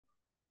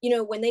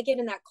when they get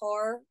in that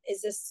car,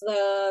 is this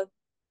the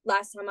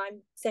last time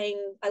I'm saying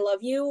I love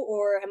you,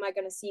 or am I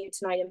going to see you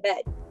tonight in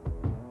bed?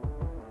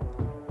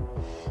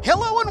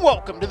 Hello and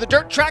welcome to the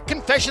Dirt Track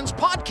Confessions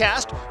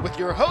podcast with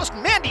your host,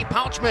 Mandee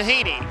Pauch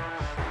Mahaney.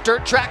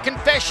 Dirt Track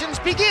Confessions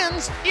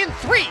begins in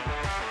 3,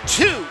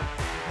 2,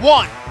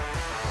 1.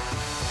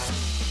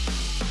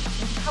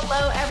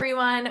 Hello,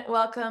 everyone.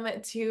 Welcome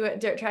to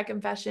Dirt Track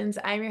Confessions.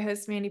 I'm your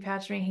host, Mandee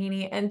Pauch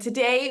Mahaney, and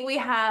today we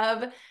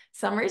have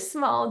Summer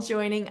Small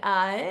joining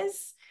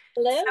us.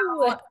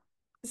 Hello. So,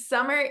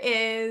 Summer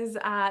is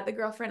the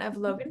girlfriend of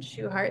Logan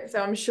Schuchart,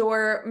 so I'm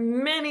sure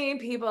many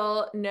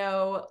people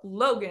know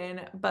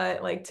Logan,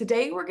 but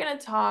today we're going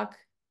to talk,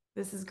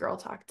 this is girl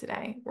talk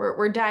today.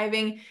 We're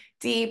diving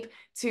deep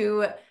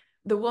to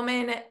the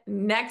woman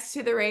next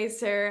to the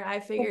racer. I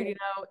figured,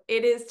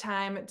 it is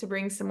time to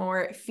bring some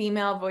more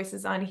female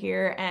voices on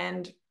here,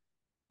 and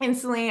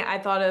instantly I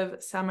thought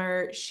of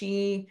Summer.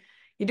 You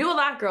do a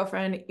lot,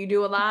 girlfriend. You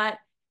do a lot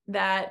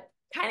that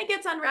kind of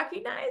gets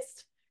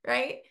unrecognized,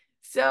 right?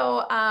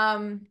 So,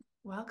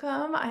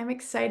 welcome. I'm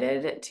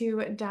excited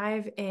to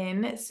dive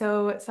in.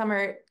 So,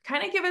 Summer,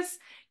 kind of give us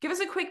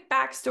a quick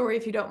backstory,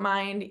 if you don't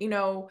mind,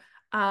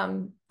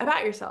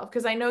 about yourself.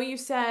 Because I know you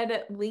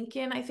said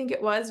Lincoln, I think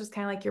it was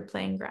kind of like your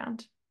playing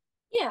ground.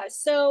 Yeah.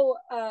 So,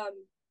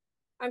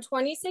 I'm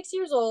 26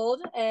 years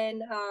old,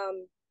 and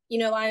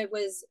I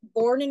was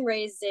born and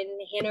raised in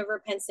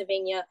Hanover,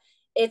 Pennsylvania.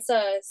 It's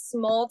a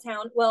small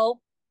town.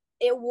 Well,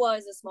 it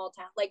was a small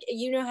town.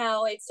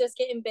 How it's just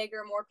getting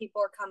bigger, more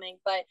people are coming.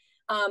 But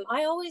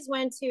I always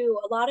went to,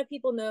 a lot of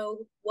people know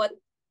what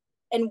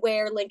and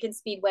where Lincoln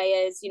Speedway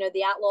is.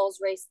 The Outlaws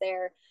race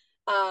there.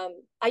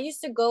 I used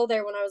to go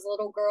there when I was a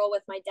little girl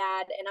with my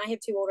dad, and I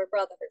have two older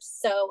brothers.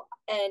 So,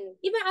 and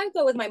even I would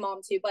go with my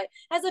mom too, but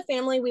as a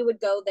family, we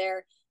would go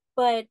there.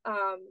 But,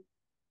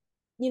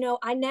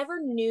 I never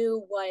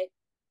knew I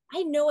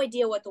had no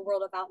idea what the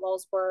World of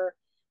Outlaws were,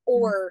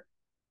 or,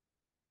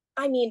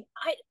 I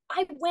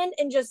went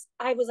and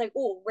I was like,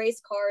 oh,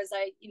 race cars.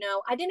 I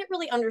didn't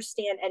really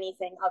understand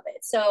anything of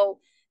it. So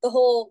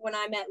when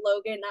I met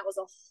Logan, that was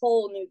a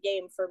whole new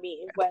game for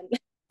me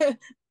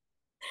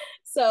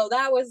so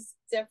that was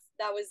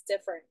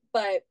different.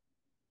 But,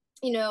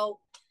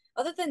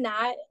 other than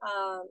that,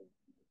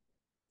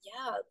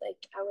 yeah,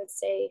 I would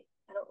say,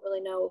 I don't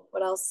really know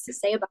what else to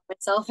say about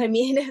myself. I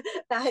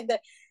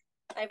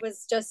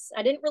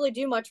didn't really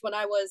do much when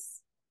I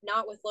was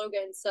not with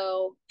Logan.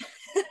 So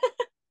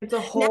it's a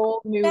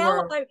whole new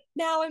world.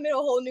 Now I'm in a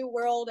whole new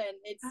world, and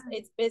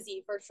it's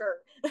busy for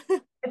sure.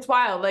 It's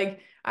wild.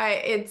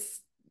 It's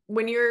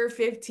when you're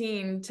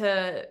 15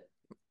 to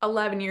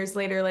 11 years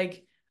later,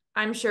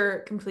 I'm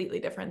sure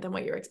completely different than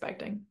what you're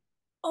expecting.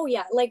 Oh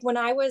yeah. When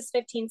I was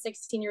 15,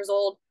 16 years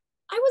old,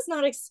 I was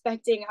not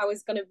expecting I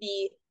was going to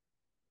be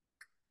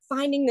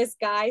finding this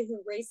guy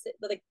who raced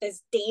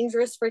this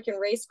dangerous freaking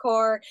race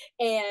car,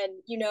 and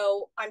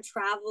I'm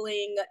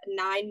traveling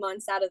 9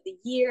 months out of the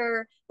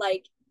year.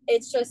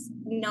 It's just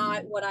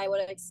not what I would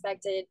have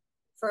expected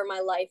for my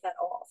life at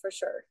all, for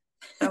sure.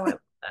 Oh,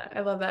 I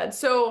love that.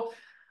 So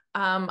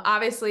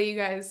obviously you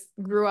guys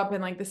grew up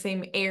in the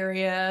same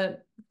area.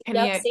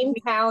 Same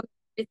town,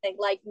 everything,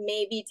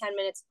 maybe 10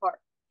 minutes apart.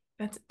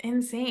 That's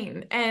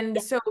insane. And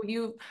so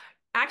you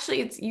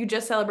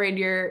just celebrated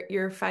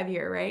your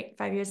 5-year, right?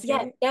 5 years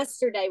together? Yeah,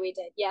 yesterday we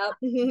did. Yeah.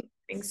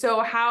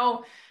 So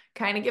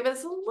kind of give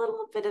us a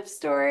little bit of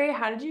story.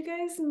 How did you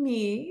guys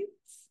meet?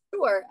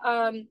 Sure.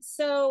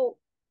 So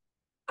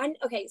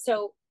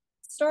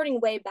starting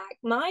way back,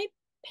 my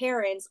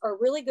parents are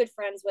really good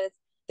friends with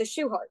the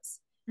Schucharts,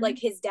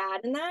 his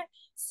dad and that.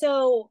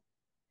 So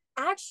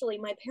actually,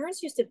 my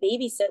parents used to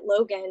babysit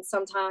Logan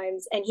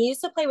sometimes, and he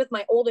used to play with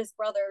my oldest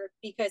brother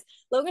because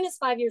Logan is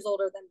 5 years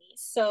older than me.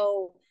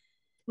 So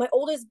my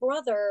oldest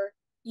brother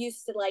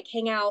used to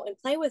hang out and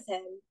play with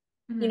him,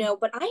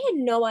 but I had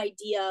no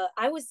idea.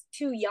 I was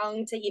too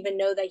young to even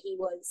know that he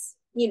was,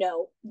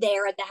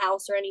 there at the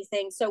house or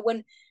anything. So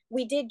when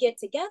we did get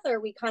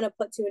together, we kind of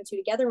put two and two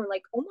together, and we're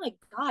like, oh my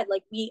God,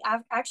 we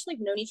have actually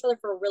known each other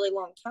for a really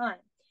long time.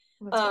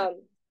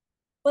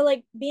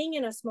 But being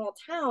in a small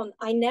town,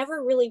 I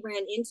never really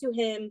ran into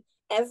him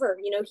ever.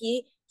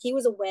 He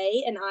was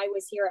away and I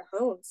was here at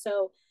home.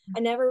 So I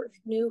never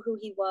knew who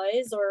he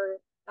was, or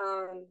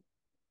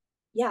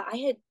I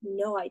had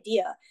no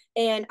idea.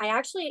 And I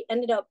actually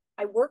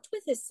I worked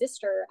with his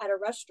sister at a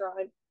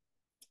restaurant.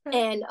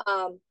 And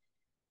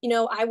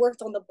I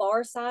worked on the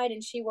bar side,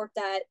 and she worked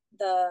at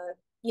the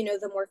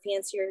more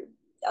fancier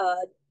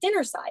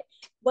dinner side.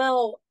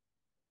 Well,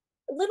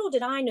 little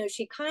did I know,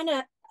 she kind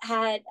of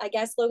I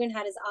guess Logan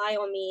had his eye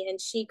on me, and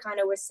she kind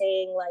of was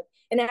saying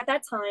and at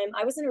that time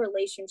I was in a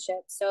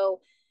relationship. So,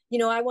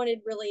 I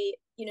wanted really,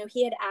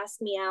 he had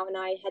asked me out and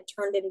I had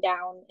turned him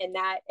down, and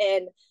I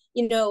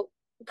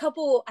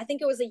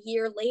think it was a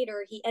year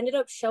later, he ended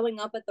up showing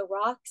up at the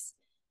Rocks,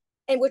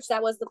 in which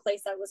that was the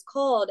place that was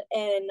called.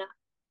 And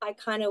I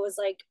kind of was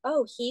like,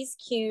 oh, he's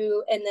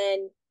cute. And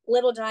then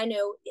little did I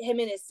know, him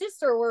and his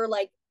sister were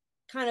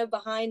kind of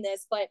behind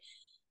this. But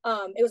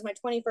It was my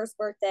 21st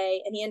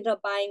birthday, and he ended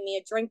up buying me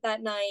a drink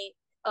that night.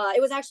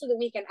 It was actually the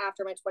weekend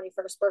after my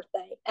 21st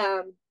birthday.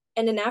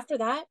 And then after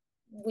that,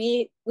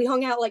 we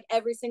hung out like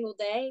every single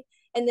day.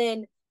 And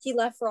then he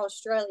left for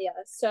Australia.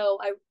 So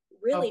I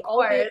really Of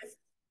course.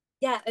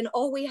 and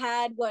all we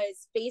had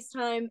was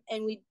FaceTime,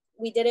 and we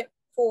did it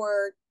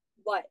for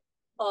what?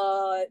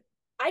 I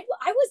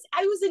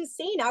was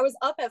insane. I was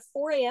up at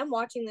 4 a.m.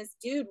 watching this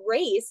dude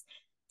race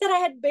that I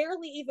had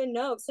barely even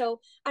known. So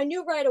I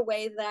knew right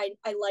away that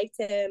I liked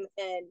him,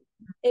 and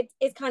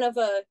it's kind of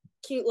a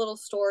cute little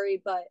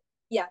story. But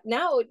yeah,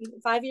 now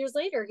 5 years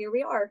later, here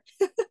we are.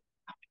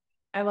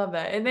 I love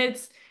that. And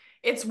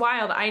it's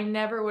wild. I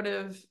never would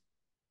have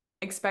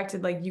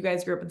expected like you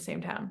guys grew up in the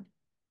same town.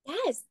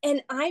 Yes.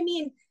 And I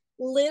mean,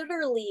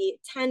 literally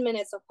 10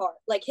 minutes apart.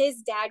 Like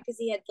his dad, because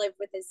he had lived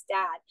with his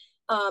dad.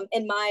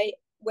 And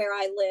where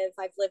I live,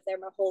 I've lived there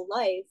my whole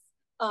life.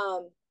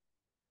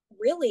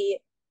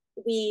 Really,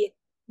 we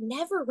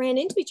never ran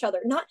into each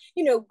other. Not,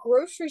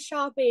 grocery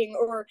shopping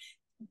or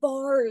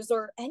bars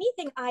or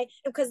anything.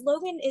 Because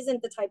Logan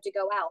isn't the type to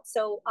go out.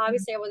 So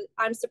obviously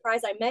I'm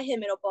surprised I met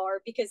him in a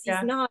bar because he's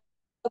Yeah, not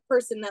a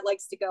person that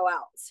likes to go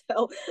out.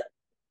 So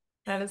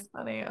that is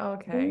funny.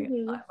 Okay. I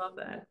mhm. love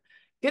that.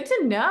 Good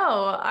to know.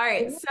 All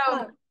right.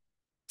 Yeah,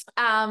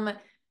 Um,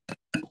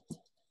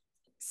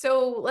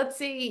 so let's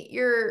say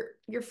your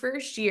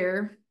first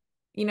year,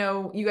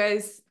 you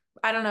guys,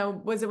 I don't know,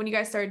 was it when you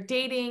guys started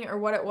dating or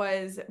what it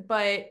was,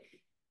 but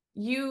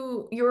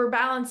you were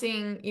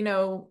balancing,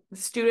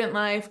 student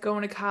life,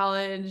 going to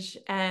college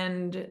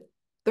and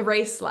the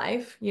race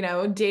life,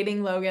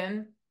 dating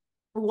Logan.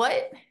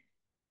 What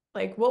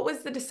what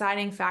was the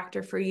deciding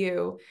factor for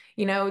you,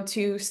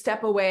 to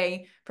step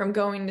away from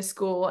going to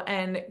school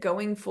and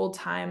going full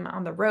time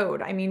on the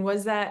road? I mean,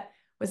 was that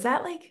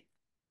like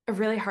a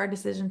really hard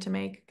decision to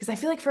make? Because I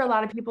feel like for a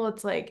lot of people,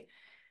 it's like,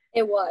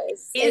 it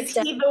was. is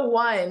he the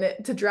one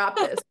to drop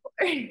this?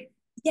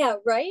 Yeah,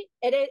 right.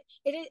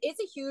 It's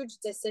a huge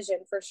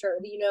decision for sure.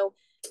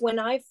 When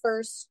I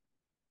first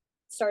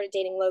started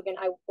dating Logan,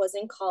 I was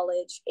in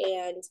college,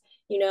 and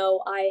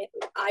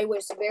I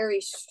was very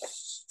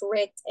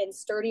strict and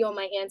sturdy on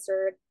my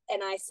answer,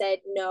 and I said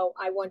no,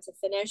 I want to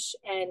finish,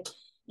 and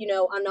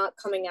I'm not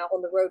coming out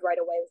on the road right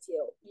away with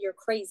you. You're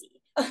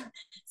crazy.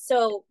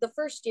 So the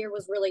first year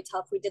was really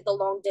tough. We did the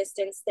long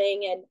distance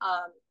thing, and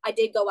I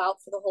did go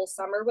out for the whole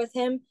summer with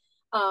him.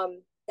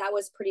 That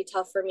was pretty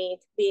tough for me.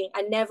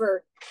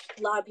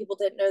 A lot of people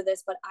didn't know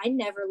this, but I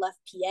never left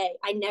PA.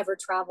 I never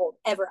traveled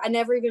ever. I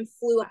never even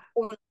flew up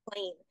on a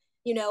plane.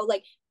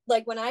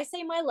 Like when I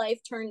say my life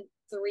turned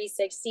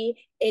 360,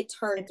 it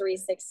turned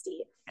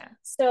 360. Yeah.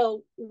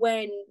 So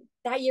when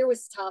that year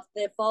was tough,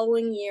 the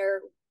following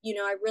year,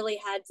 I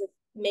really had to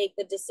make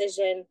the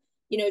decision,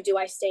 do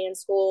I stay in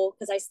school?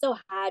 Because I still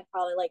had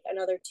probably like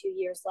another 2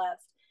 years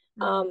left.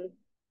 Mm.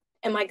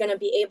 Am I going to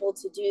be able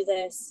to do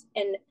this?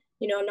 And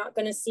I'm not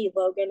going to see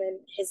Logan and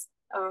his.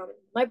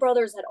 My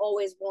brothers had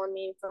always warned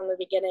me from the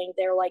beginning.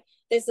 They're like,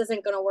 this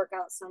isn't going to work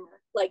out summer.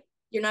 Like,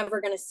 you're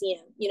never going to see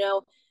him.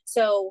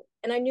 So,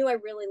 and I knew I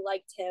really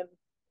liked him.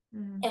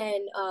 Mm.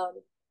 And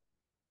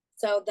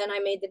so then I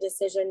made the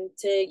decision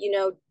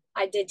to,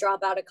 I did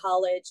drop out of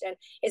college. And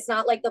it's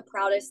not like the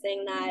proudest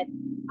thing that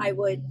I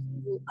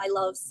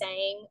love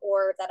saying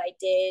or that I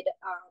did.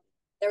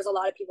 There's a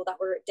lot of people that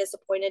were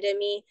disappointed in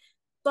me.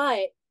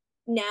 But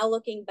now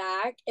looking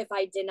back, if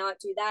I did not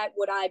do that,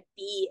 would I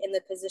be in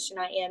the position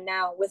I am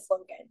now with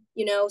Logan?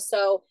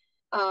 So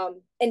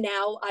and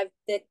now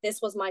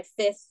this was my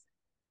 5th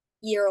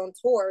year on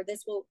tour.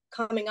 This will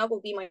coming up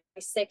will be my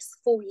 6th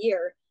full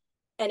year,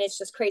 and it's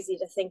just crazy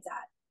to think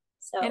that.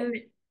 So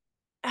And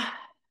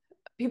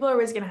people are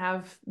always going to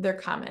have their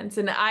comments.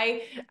 And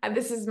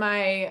this is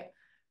my,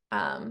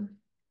 I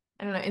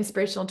don't know,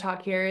 inspirational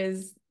talk here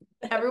is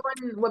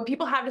everyone, what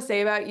people have to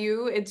say about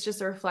you, it's just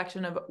a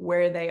reflection of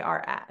where they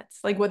are at,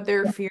 like what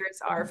their fears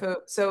are.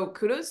 So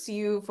kudos to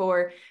you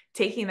for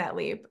taking that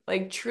leap,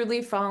 like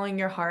truly following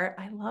your heart.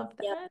 I love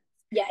yeah, that.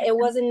 yeah, it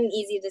wasn't an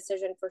easy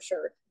decision for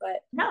sure, but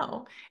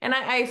No. And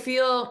I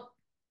feel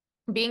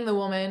being the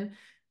woman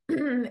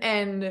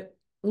and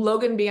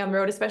Logan being on the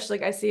road, especially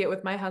like I see it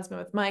with my husband,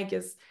 with Mike,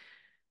 is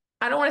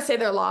I don't want to say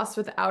they're lost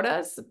without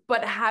us,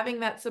 but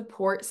having that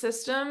support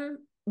system,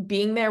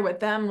 being there with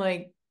them,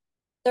 like,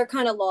 they're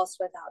kind of lost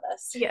without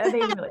us. yeah, they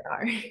really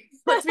are.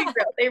 Let's be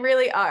real. They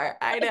really are.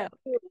 I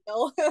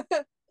know.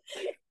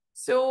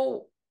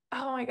 So,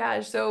 oh my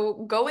gosh. So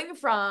going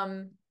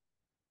from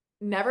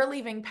never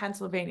leaving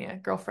Pennsylvania,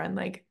 girlfriend,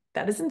 like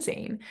that is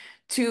insane,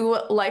 to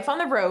life on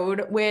the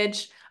road,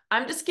 which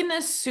I'm just gonna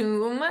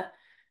assume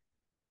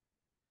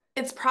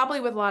it's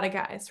probably with a lot of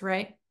guys,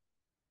 right?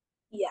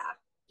 Yeah.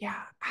 Yeah.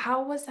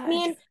 How was I that?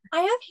 mean, I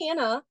have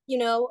Hannah,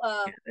 Yeah,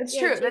 that's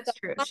true. That's Jacob.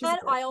 true. She's good.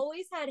 I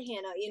always had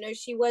Hannah.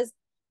 She was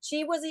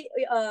she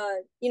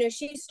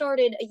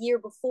started a year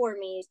before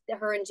me.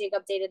 Her and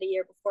Jacob dated a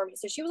year before me.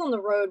 So she was on the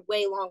road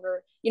way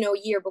longer, a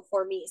year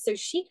before me. So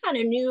she kind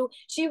of knew,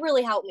 she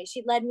really helped me.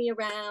 She led me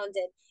around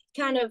and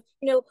kind of,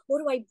 what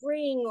do I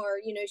bring? Or,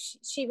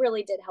 she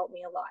really did help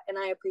me a lot. And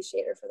I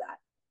appreciate her for that.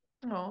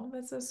 Oh,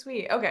 that's so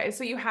sweet. Okay,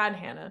 so you had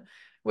Hannah, I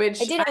which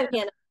did have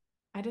Hannah,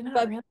 I did not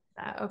but realize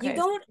that. you Okay.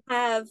 don't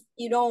have,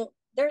 you don't,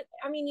 there,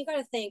 I mean, you got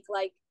to think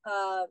like,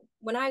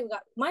 when I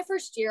got my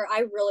first year,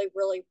 I really,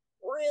 really,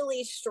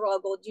 really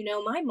struggled.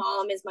 My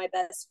mom is my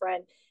best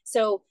friend.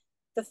 So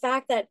the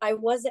fact that I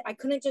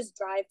couldn't just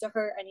drive to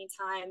her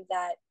anytime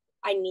that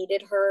I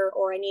needed her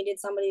or I needed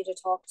somebody to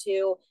talk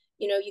to,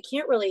 you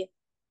can't really,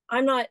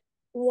 I'm not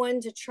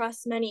one to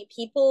trust many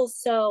people.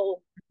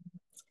 So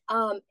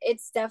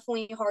it's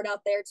definitely hard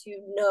out there to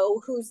know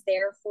who's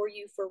there for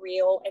you for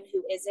real and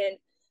who isn't.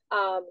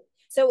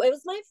 So it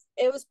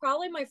was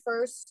probably my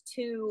first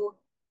two,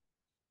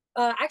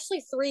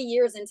 actually 3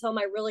 years until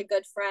my really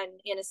good friend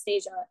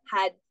Anastasia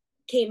had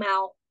came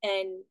out,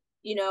 and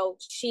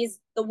she's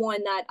the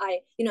one that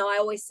I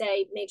always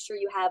say make sure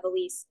you have at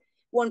least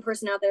one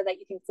person out there that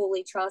you can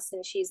fully trust,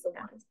 and she's the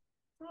one.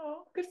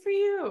 Oh, good for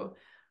you.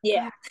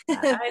 Yeah.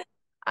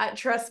 I,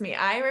 trust me.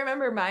 I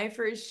remember my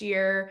first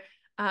year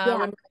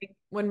Yeah.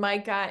 when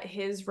Mike got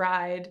his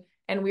ride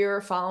and we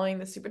were following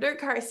the Super Dirt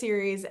Car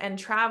series and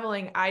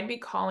traveling. I'd be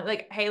calling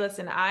like, "Hey,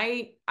 listen,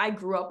 I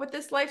grew up with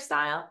this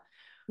lifestyle,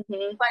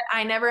 Mm-hmm. but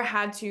I never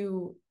had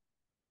to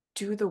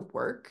do the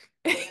work,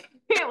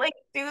 like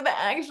do the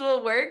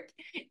actual work."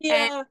 And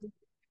Yeah.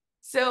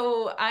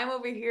 so I'm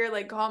over here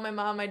like calling my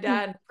mom, my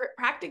dad,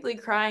 practically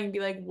crying, be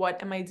like,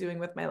 "What am I doing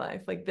with my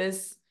life? Like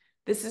this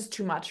is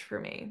too much for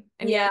me."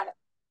 And yeah, Yeah.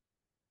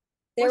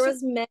 we're There so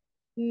was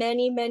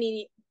many,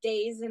 many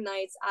days and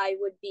nights I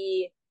would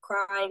be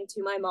crying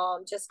to my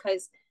mom just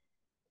because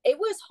it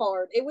was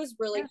hard. It was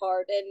really yeah.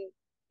 hard, and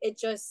it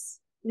just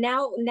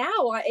now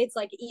it's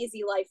like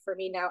easy life for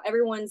me now.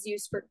 Everyone's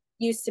used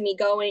to me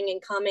going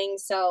and coming,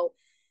 so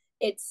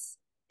it's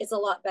it's a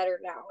lot better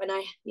now. And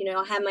I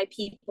have my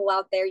people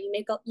out there. You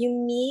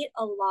meet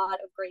a lot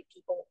of great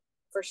people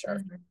for sure.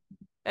 Mhm.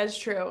 That's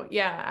true.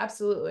 Yeah,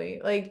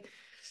 absolutely. Like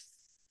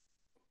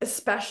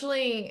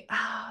especially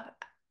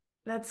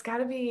that's got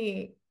to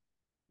be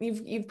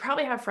you've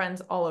probably have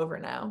friends all over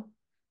now.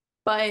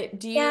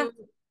 But Yeah,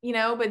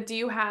 but do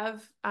you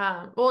have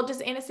well,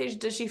 does Anastasia,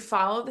 does she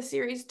follow the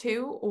series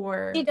too she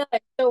or does.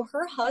 So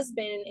her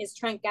husband is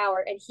Trent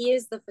Gower, and he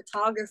is the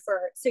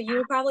photographer. So you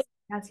would probably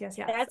yes, yes,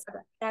 yes. that's Okay.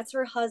 that's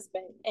her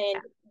husband,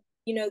 and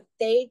Yeah.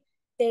 they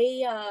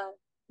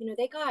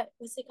they got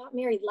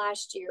married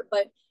last year,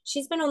 but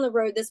she's been on the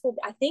road. This will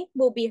I think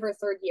will be her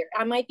third year.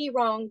 I might be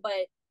wrong,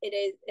 but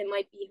it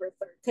might be her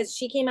third because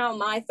she came out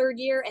my third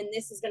year, and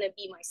this is going to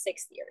be my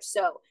sixth year.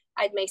 So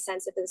it makes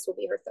sense if this will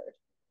be her third.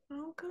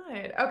 Oh,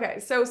 good. Okay.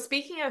 So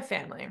speaking of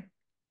family,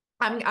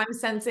 I'm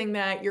sensing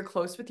that you're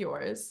close with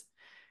yours,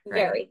 right?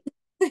 Very.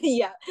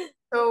 Yeah.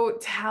 So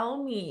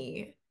tell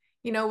me,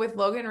 with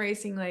Logan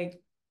racing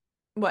like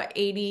what,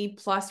 80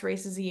 plus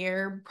races a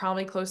year,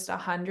 probably close to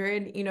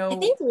 100, I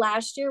think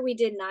last year we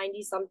did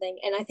 90 something,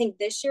 and I think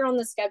this year on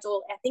the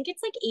schedule, I think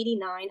it's like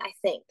 89, I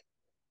think.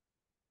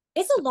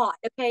 It's a lot,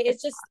 okay?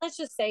 It's just let's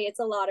just say it's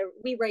a lot of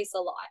we race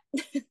a lot.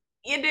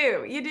 you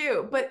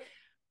do. But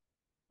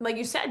like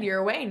you said, you're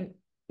away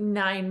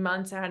 9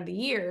 months out of the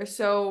year.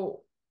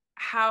 So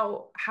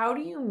how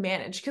do you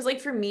manage? Because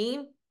like for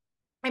me,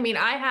 I mean,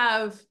 I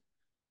have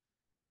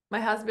my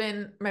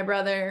husband, my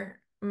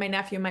brother, my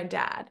nephew, my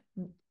dad.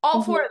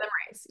 All four Mhm. of them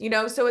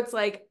race, so it's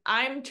like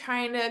I'm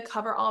trying to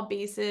cover all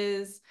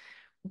bases,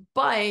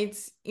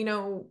 but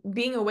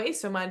being away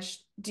so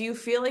much, do you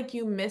feel like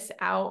you miss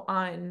out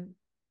on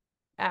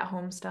at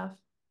home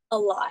stuff? A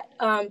lot.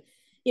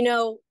 You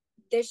know,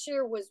 this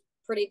year was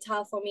pretty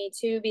tough on me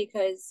too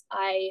because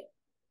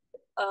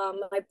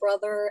my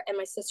brother and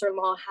my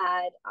sister-in-law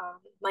had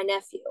my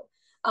nephew.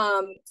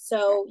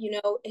 So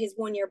his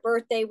 1 year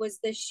birthday was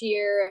this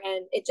year,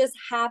 and it just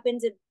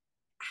happened to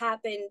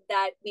happen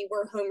that we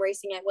were home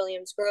racing at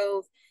Williams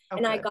Grove,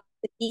 and I Okay. got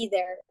to be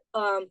there.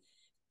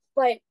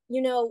 But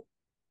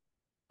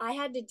I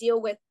had to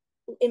deal with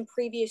in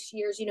previous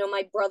years,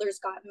 my brothers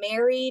got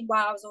married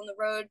while I was on the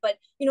road, but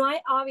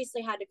I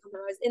obviously had to come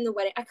home. I was in the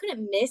wedding. I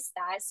couldn't miss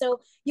that.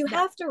 So you Yeah.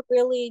 have to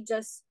really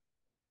just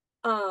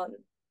um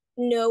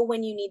know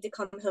when you need to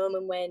come home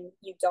and when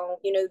you don't.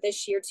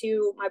 This year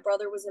too, my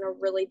brother was in a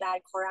really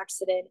bad car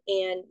accident,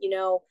 and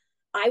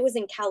I was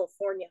in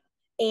California,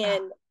 Oh,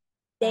 and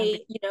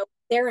that'd be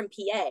they're in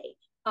PA.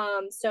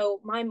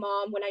 So my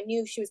mom, when I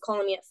knew she was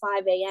calling me at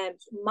 5 a.m.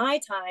 my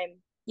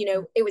time,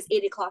 it was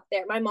 8 o'clock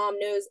there. My mom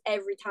knows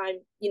every time,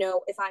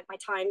 if my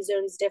time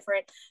zone's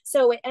different.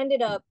 So it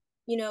ended up,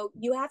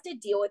 you have to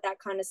deal with that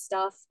kind of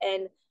stuff.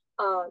 And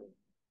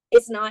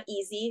it's not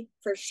easy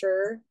for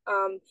sure.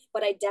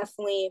 But I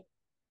definitely,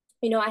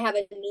 I have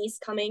a niece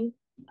coming.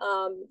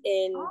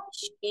 And oh,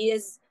 she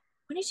is,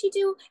 when did she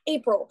do?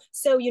 April.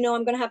 So,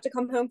 I'm going to have to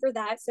come home for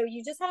that. So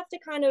you just have to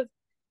kind of,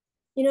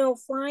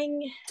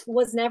 flying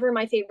was never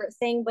my favorite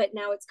thing, but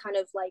now it's kind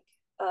of like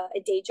a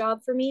day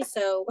job for me.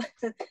 So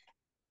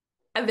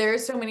and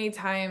there's so many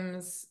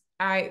times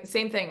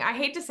same thing. I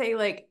hate to say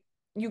like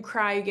you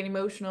cry, you get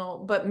emotional,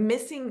 but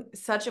missing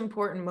such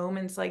important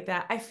moments like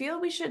that, I feel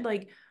we should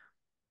like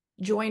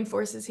join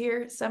forces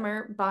here,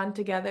 summer, bond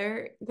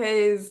together,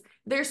 because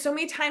there's so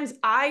many times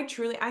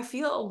I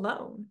feel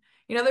alone.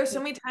 You know, there's so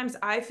many times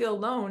I feel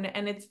alone,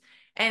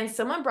 and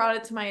someone brought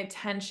it to my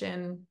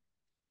attention.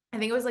 I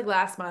think it was like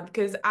last month,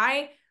 because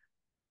I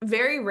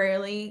very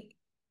rarely,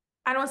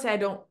 I don't want to say I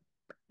don't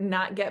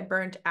not get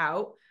burnt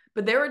out,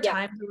 but there were Yeah.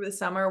 times over the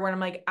summer when I'm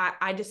like,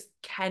 I just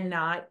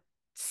cannot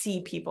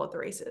see people at the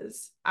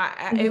races.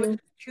 It was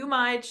too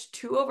much,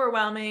 too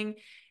overwhelming.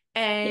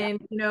 Yeah. And,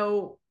 you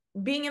know,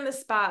 being in the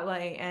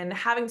spotlight and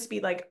having to be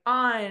like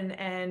on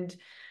and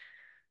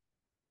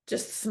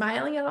just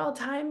smiling at all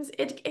times,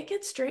 it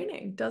gets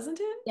draining, doesn't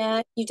it?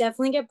 Yeah, you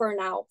definitely get burned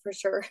out for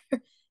sure.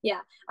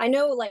 Yeah. I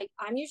know like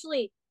I'm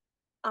usually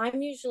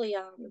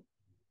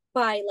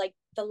by like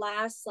the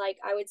last like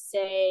I would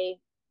say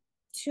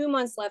 2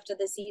 months left of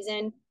the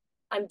season,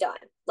 I'm done.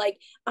 Like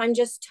I'm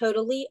just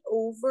totally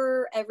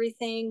over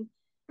everything.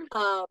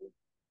 Um,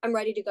 I'm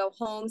ready to go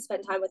home,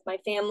 spend time with my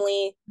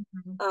family.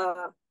 Mhm.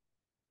 Uh,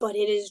 but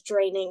it is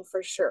draining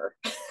for sure.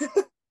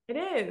 It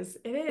is.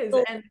 It is.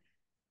 And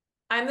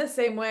I'm the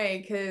same way,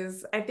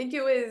 because I think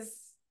it was,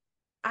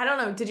 I don't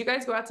know, did you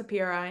guys go out to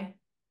PRI?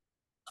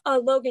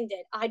 Logan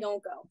did. I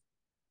don't go.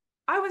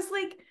 I was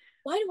like,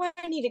 Why do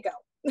I need to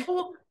go?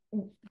 well,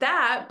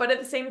 that, but at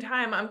the same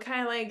time, I'm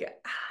kind of like,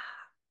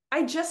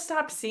 I just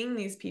stopped seeing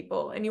these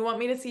people and you want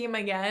me to see them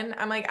again?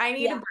 I'm like, I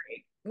need a Yeah.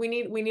 break. We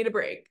need a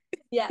break.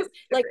 Yes.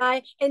 Like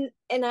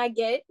and I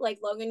get like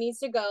Logan needs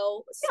to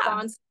go, Yeah.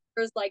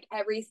 sponsors, like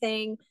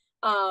everything.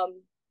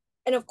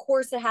 And of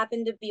course it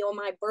happened to be on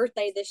my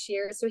birthday this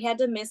year, so he had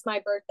to miss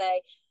my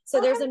birthday. So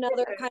Oh, there's happy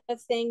another birthday. kind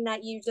of thing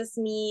that you just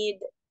need,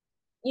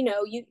 you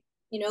know,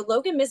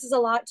 Logan misses a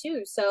lot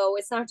too, so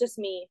it's not just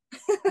me.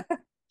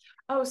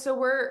 Oh, so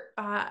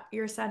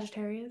you're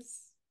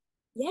Sagittarius?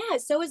 Yeah,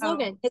 so is Oh,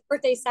 Logan. His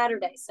birthday's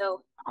Saturday,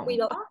 so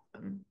we oh, go.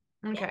 awesome.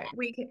 Yeah. Okay,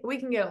 we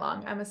can get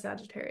along. I'm a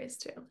Sagittarius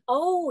too.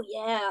 Oh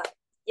yeah.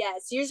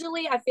 Yes.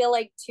 Usually I feel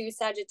like two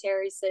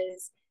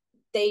Sagittariuses,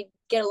 they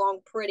get along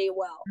pretty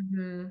well.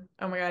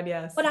 Oh my God,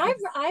 yes. But I've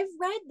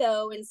read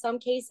though in some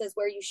cases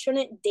where you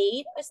shouldn't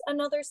date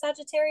another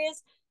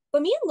Sagittarius.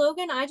 But me and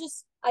Logan,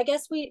 I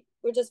guess we're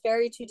just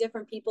very two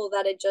different people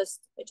that it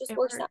just It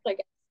works works. out, I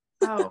guess.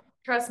 Oh,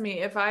 trust me,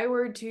 if I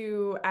were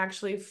to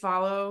actually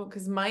follow,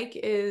 because Mike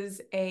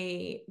is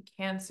a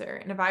Cancer,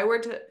 and if I were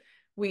to,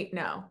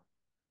 no.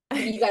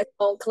 You guys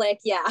don't click,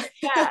 yeah.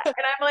 Yeah. And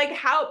I'm like,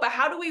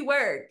 how do we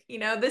work? You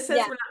know, this says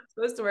Yeah, we're not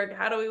supposed to work.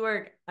 How do we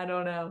work? I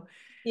don't know.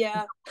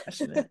 yeah.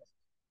 Question it.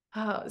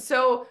 Oh,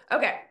 so,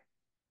 okay.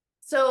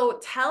 So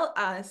tell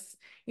us,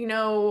 you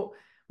know,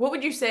 what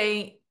would you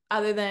say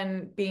other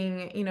than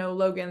being, you know,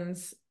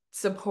 Logan's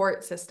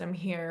support system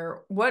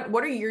here? What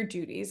are your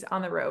duties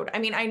on the road? I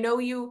mean, I know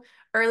you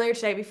earlier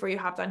today before you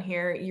hopped on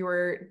here, you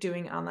were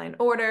doing online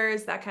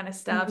orders, that kind of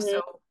stuff. Mhm.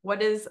 So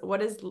what is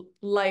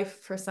life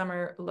for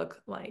summer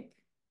look like?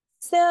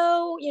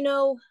 So,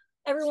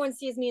 everyone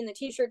sees me in the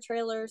t-shirt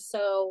trailer,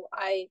 so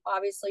I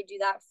obviously do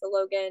that for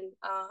Logan.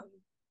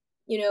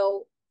 You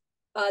know,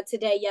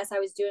 today, yes, I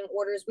was doing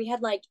orders. We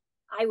had like,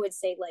 I would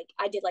say like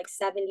I did like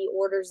 70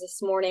 orders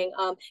this morning.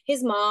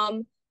 His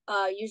mom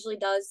usually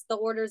does the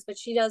orders, but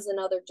she does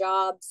another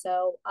job.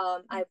 So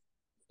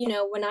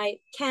when I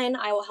can,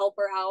 I will help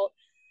her out.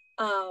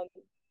 Um,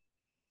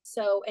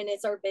 and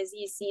it's our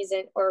busy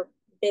season or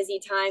busy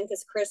time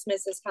because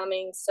Christmas is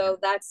coming. So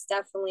that's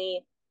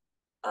definitely,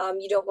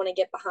 you don't want to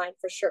get behind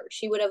for sure.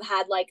 She would have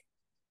had like,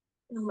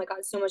 oh my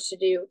God, so much to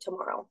do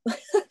tomorrow.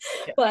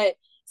 Yeah. But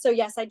so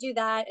yes, I do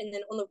that. And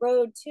then on the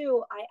road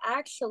too, I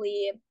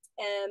actually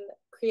am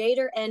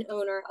creator and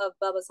owner of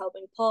Bubba's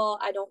Helping Paul.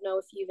 I don't know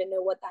if you even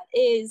know what that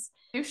is.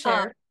 Do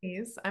share,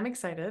 please. I'm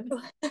excited.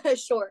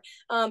 Sure.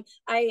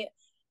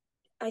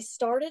 I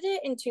started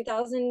it in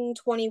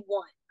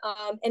 2021.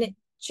 And it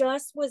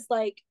just was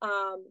like,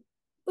 well,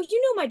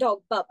 you know my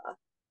dog Bubba.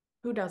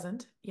 Who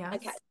doesn't? Yes.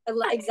 Okay,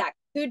 exactly.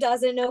 Who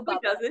doesn't know Who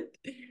Bubba? doesn't?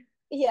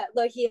 Yeah,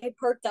 look, he had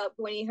perked up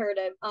when he heard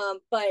him.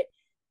 But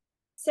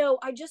so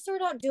I just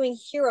started out doing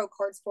hero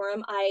cards for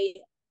him. I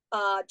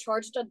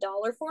charged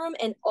 $1 for him,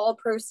 and all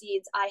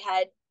proceeds I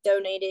had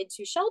donated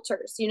to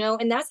shelters,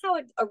 and that's how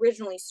it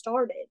originally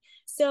started.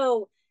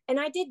 So, and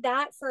I did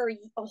that for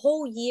a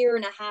whole year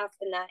and a half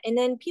in that. And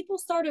then people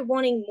started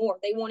wanting more.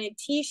 They wanted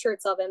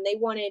t-shirts of him. They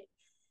wanted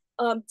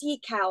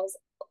decals,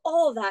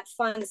 all that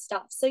fun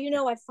stuff. So,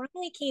 I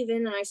finally caved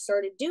in and I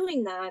started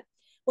doing that.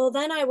 Well,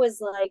 then I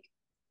was like,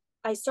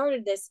 I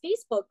started this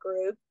Facebook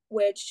group,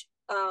 which,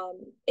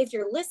 if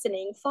you're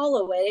listening,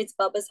 follow it. It's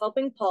Bubba's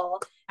Helping Paul.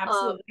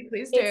 Absolutely.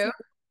 Please It's do.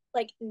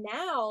 like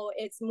now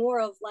it's more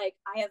of like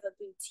I have a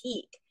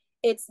boutique.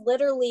 It's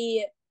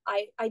literally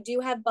I do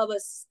have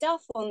Bubba's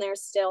stuff on there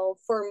still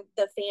for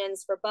the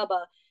fans for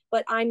Bubba,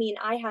 but I mean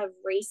I have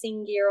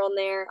racing gear on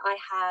there. I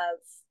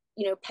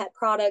have pet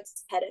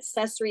products, pet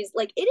accessories.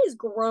 Like it has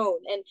grown,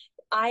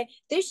 and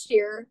this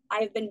year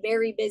I've been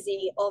very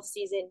busy off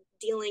season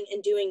dealing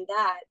and doing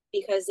that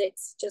because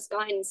it's just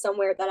gotten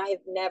somewhere that I have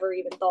never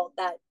even thought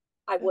that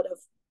I would have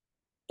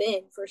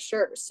been for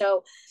sure.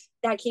 So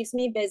that keeps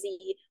me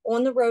busy.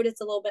 On the road,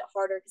 it's a little bit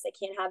harder because I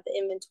can't have the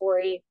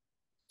inventory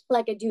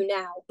like I do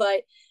now.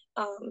 But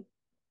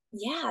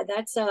yeah,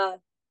 that's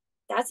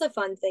a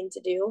fun thing to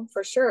do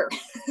for sure.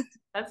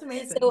 That's So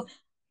amazing.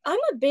 I'm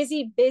a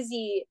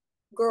busy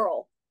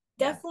girl.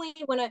 Yeah. Definitely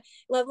when I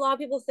love, a lot of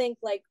people think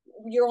like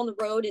you're on the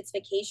road, it's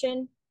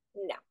vacation.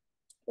 No,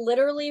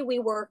 literally we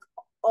work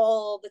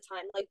all the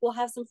time. Like we'll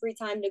have some free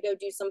time to go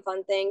do some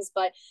fun things,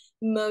 but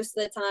most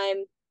of the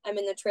time I'm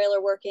in the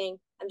trailer working,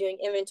 I'm doing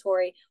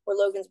inventory, or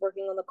Logan's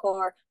working on the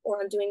car,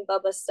 or I'm doing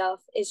Bubba stuff.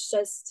 It's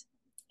just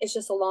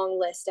a long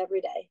list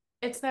every day.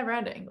 It's never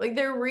ending. Like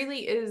there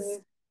really is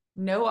Mhm.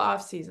 no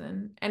off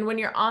season. And when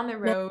you're on the No,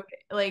 road,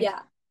 like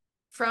yeah.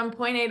 from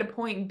point A to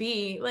point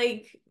B,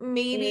 like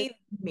Mm,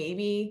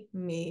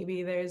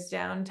 maybe there's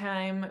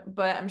downtime,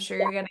 but I'm sure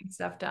yeah. you're getting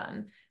stuff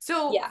done.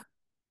 So Yeah.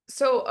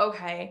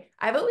 okay.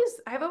 I've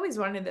always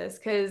wanted this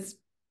because,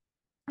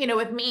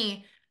 with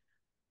me,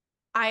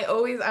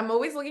 I'm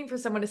always looking for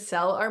someone to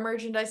sell our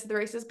merchandise at the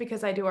races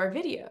because I do our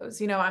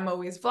videos. I'm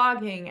always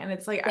vlogging and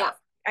it's like Yeah.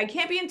 I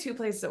can't be in two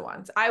places at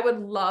once. I would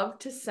love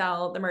to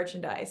sell the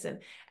merchandise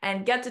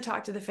and get to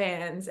talk to the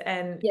fans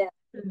and Yeah.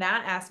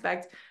 that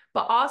aspect,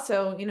 but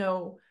also,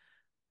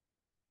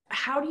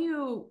 how do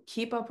you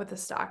keep up with the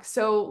stock?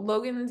 So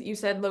you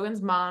said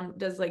Logan's mom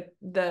does like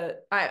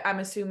I'm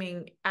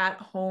assuming at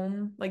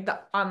home, like the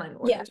online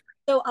Yeah. orders.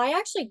 So I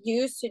actually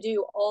used to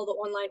do all the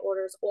online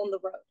orders on the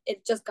road.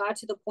 It just got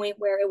to the point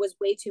where it was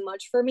way too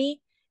much for me.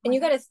 Oh And my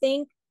you got God. to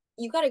think,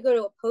 you got to go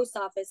to a post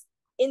office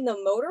in the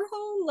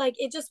motorhome. Like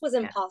it just was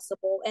Yeah.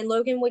 impossible. And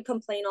Logan would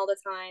complain all the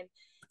time,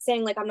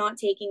 saying, like, I'm not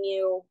taking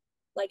you.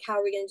 Like, how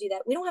are we going to do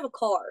that? We don't have a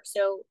car.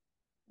 So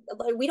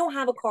like, we don't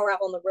have a car out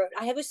on the road.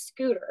 I have a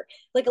scooter,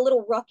 like a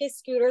little ruckus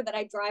scooter that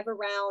I drive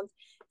around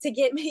to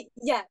get me,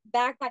 yeah,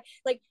 backpack.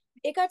 Like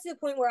it got to the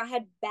point where I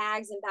had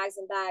bags and bags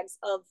and bags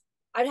of,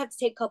 I'd have to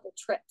take a couple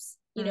trips,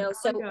 Oh my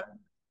So God.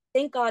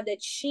 thank God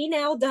that she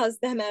now does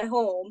them at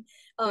home.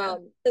 Yeah.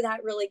 So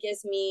that really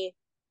gives me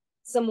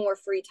some more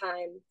free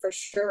time for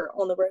sure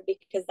on the road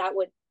because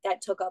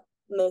that took up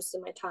most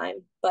of my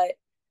time. But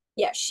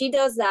yeah, she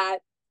does that.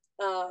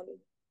 Um,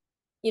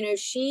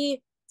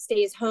 she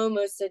stays home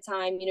most of the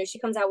time. She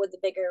comes out with the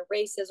bigger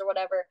races or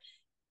whatever.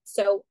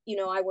 So,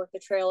 I work the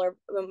trailer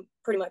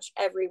pretty much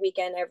every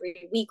weekend,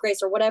 every week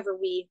race or whatever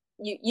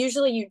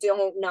usually you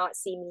don't not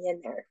see me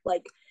in there.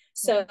 Like,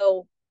 Yeah.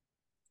 so,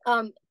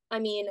 um, I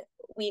mean,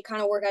 we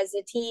kind of work as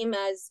a team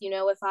as,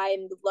 if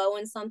I'm low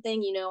in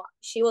something,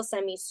 she will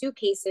send me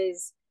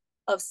suitcases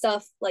of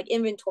stuff like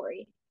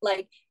inventory,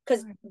 like,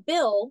 because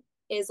Bill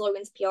is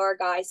Logan's PR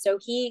guy. So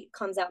he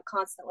comes out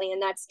constantly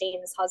and that's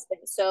Dana's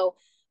husband. So,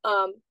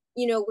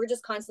 we're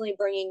just constantly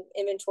bringing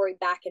inventory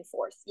back and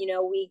forth.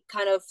 We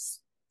kind of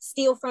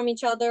steal from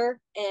each other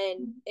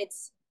and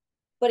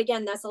but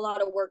again, that's a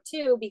lot of work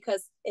too,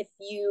 because if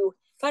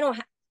I don't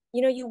have,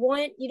 you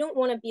don't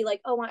want to be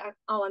like,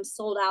 I'm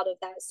sold out of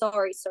that.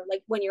 Sorry, sir.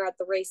 Like when you're at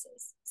the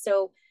races.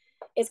 So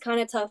it's kind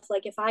of tough.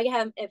 Like if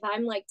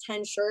I'm like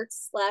 10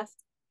 shirts left,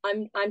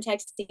 I'm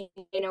texting,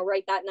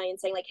 right that night and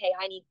saying like, hey,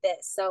 I need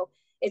this. So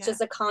it's Yeah.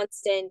 just a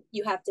constant,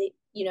 you have to,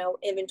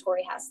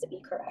 inventory has to be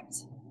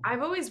correct.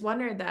 I've always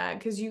wondered that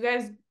because you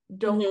guys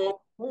don't Mm-hmm.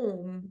 go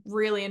home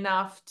really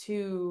enough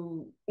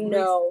to race.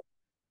 No,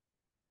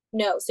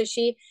 no. So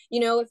she,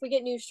 if we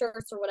get new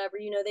shirts or whatever,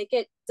 they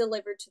get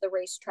delivered to the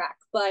racetrack.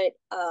 But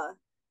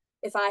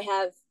if I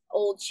have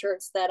old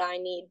shirts that I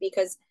need,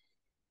 because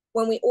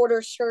when we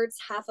order shirts,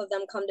 half of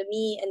them come to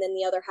me and then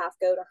the other half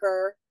go to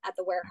her at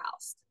the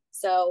warehouse.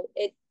 So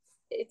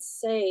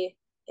it's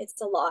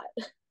a lot.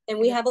 And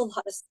we have a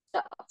lot of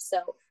stuff.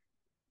 So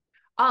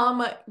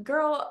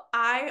Girl,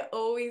 I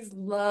always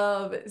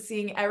love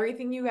seeing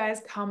everything you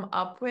guys come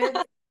up with.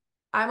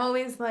 I'm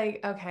always like,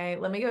 okay,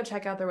 let me go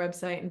check out their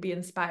website and be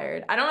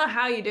inspired. I don't know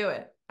how you do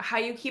it, how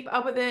you keep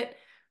up with it,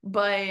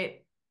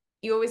 but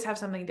you always have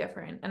something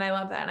different, and I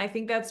love that. And I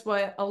think that's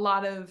what a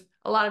lot of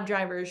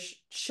drivers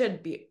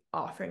should be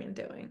offering and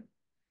doing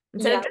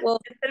instead of yeah, just well,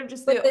 instead of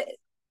just but the the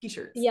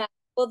t-shirts. yeah,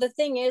 well, the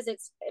thing is,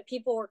 it's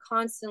people were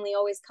constantly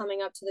always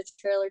coming up to the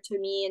trailer to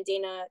me and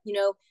Dana.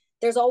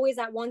 There's always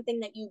that one thing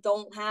that you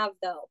don't have,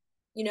 though.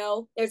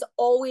 There's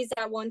always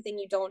that one thing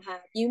you don't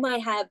have. You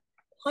might have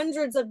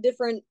hundreds of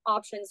different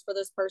options for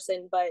this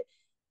person, but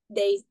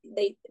the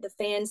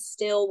fans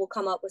still will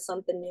come up with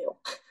something new.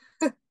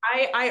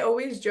 I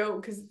always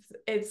joke because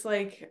it's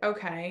like,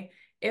 okay,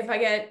 if I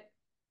get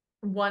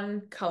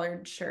one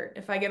colored shirt,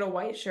 if I get a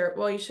white shirt,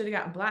 well, you should have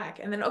gotten black.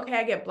 And then, okay,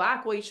 I get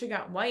black, well, you should have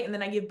gotten white. And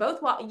then I get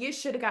both, well, you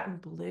should have gotten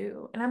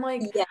blue. And I'm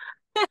like,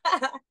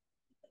 Yeah.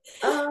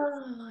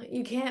 oh,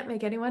 you can't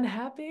make anyone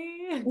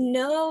happy.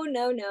 No,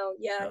 no, no.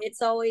 Yeah,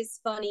 it's always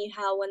funny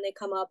how when they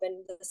come up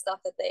and the stuff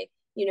that they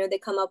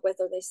come up with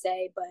or they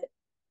say, but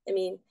I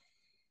mean,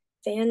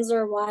 fans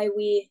are why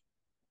we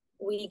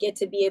get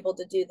to be able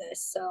to do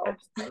this. So,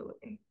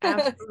 Absolutely.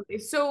 Absolutely.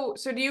 So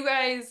do you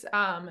guys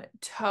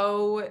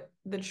tow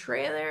the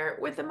trailer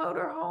with the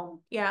motorhome?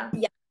 Yeah.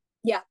 yeah.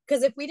 Yeah,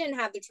 because if we didn't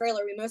have the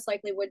trailer, we most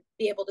likely would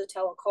be able to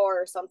tow a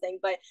car or something.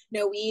 But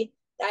no,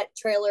 that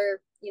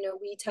trailer,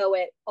 we tow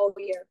it all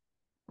year.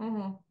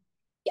 Mm-hmm.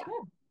 Yeah.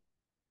 Yeah.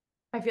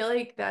 I feel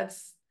like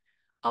that's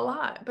a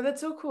lot, but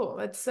that's so cool.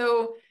 That's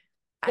so,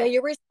 Yeah,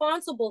 you're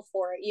responsible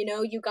for it. You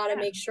got to yeah.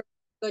 make sure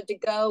it's good to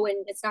go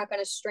and it's not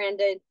going to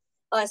stranded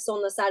us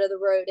on the side of the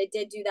road. It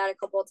did do that a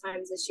couple of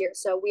times this year.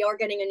 So we are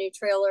getting a new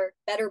trailer,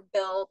 better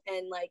built,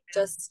 and like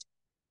just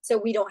so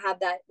we don't have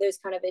those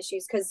kind of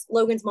issues. Because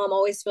Logan's mom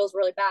always feels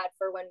really bad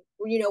for when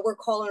we're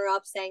calling her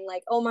up saying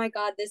like, "Oh my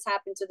God, this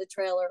happened to the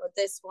trailer," or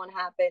 "This one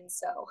happened."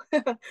 So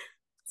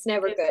it's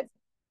never It's good.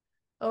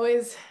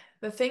 always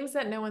the things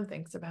that no one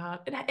thinks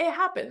about. It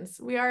happens.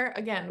 We are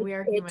It human,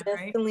 right?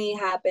 definitely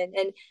happened,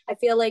 and I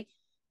feel like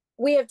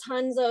we have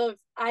tons of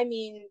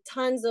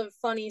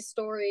funny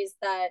stories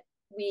that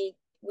we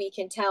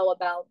can tell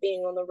about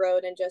being on the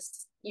road, and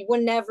just you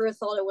would never have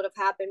thought it would have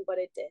happened, but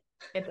it did.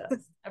 It does.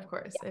 Of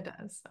course, it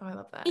does. Oh, I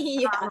love that.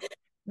 Yeah.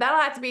 That'll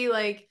have to be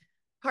like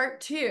part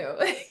two,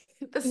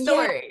 the Yeah,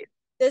 story.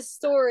 the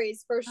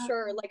stories for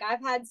sure. Um, Like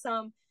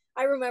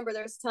I remember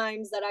there's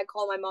times that I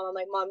call my mom, I'm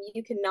like, "Mom,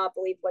 you cannot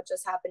believe what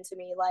just happened to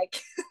me."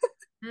 Like,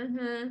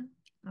 mm-hmm.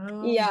 Oh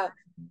my yeah.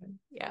 God.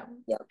 Yeah.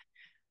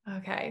 Yeah.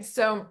 Okay.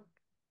 So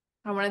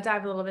I want to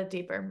dive a little bit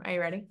deeper. Are you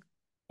ready?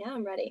 Yeah,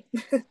 I'm ready.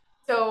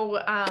 So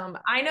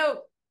I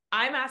know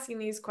I'm asking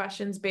these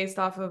questions based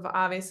off of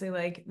obviously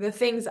like the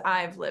things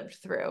I've lived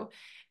through.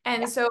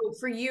 And Yeah. so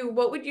for you,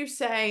 what would you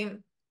say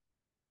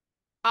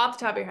off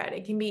the top of your head,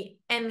 it can be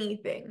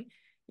anything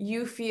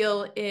you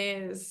feel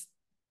is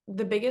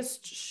the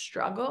biggest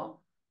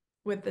struggle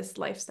with this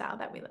lifestyle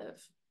that we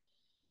live?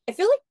 I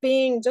feel like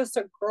being just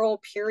a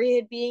girl,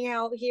 period, being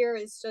out here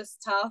is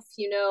just tough.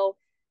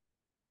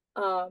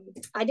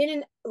 I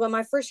didn't well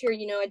my first year,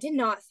 I did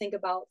not think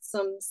about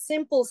some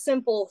simple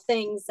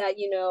things that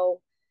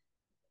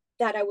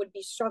I would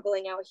be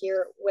struggling out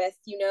here with.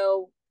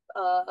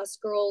 Us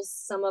girls,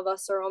 some of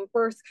us are on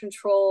birth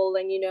control,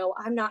 and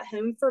I'm not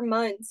home for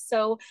months,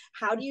 so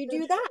how do That's you so do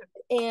true. that?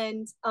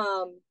 And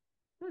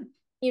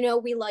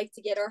Hmm. we like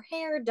to get our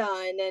hair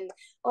done and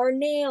our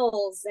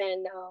nails,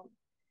 and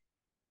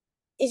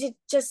it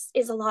just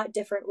is a lot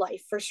different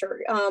life for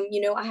sure.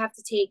 I have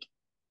to take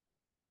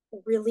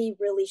really,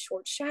 really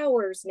short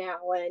showers now,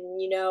 and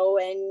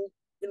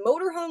the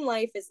motorhome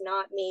life is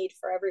not made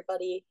for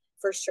everybody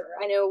for sure.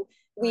 I know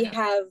Oh, we no.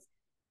 have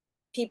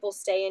people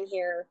staying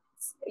here,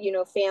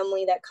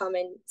 family that come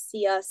and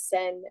see us,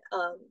 and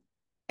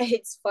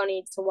it's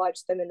funny to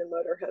watch them in the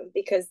motorhome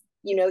because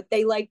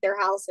they like their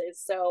houses.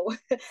 So,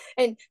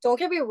 and don't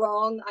get me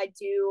wrong, I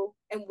do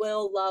and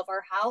will love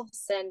our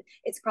house, and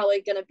it's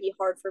probably going to be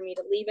hard for me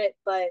to leave it,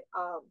 but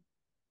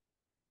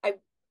I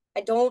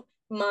I don't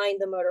mind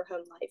the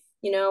motorhome life.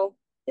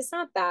 It's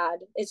not bad.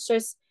 It's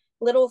just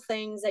little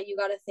things that you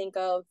got to think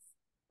of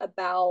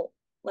about,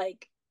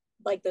 like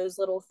those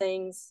little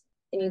things,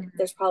 and Mhm.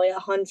 there's probably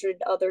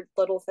 100 other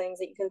little things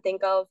that you can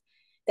think of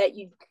that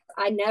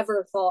I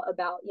never thought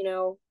about.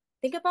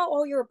 Think about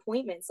all your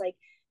appointments, like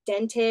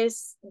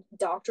dentist,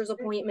 doctor's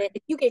appointment.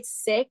 If you get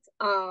sick,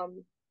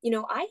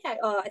 I had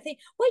I think,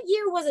 what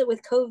year was it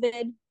with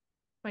COVID?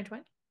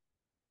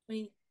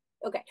 2020?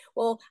 Okay.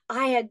 Well,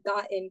 I had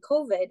gotten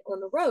COVID on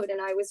the road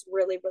and I was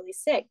really, really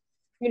sick.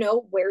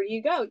 Where do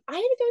you go? I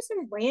had to go to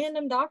some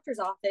random doctor's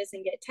office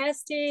and get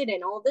tested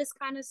and all this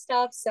kind of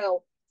stuff.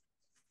 So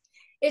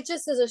it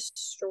just is a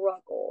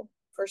struggle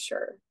for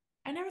sure.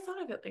 I never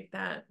thought of it like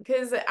that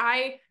because A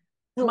Mike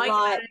and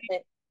lot. I,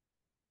 But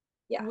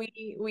yeah.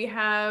 we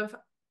have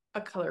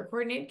a color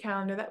coordinated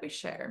calendar that we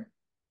share.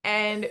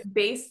 And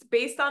based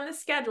on the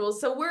schedule,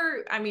 so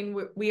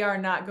we are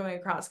not going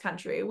across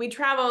country. We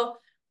travel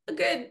a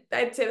good,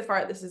 I'd say the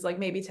farthest is like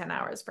maybe 10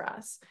 hours for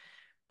us. Yeah.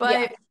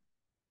 But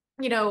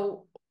you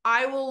know,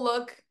 I will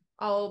look,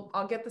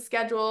 I'll get the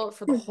schedule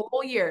for the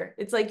whole year.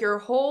 It's like your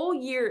whole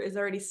year is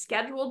already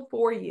scheduled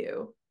for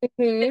you. It's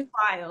Hmm.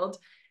 wild.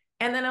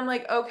 And then I'm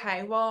like,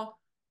 okay, well,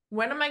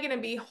 when am I going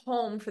to be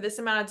home for this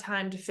amount of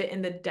time to fit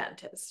in the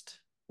dentist?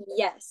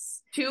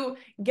 Yes. To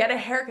get a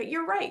haircut?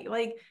 You're right.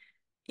 Like,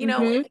 Hmm.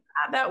 you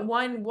have that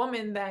one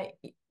woman that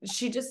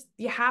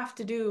you have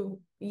to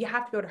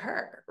go to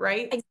her,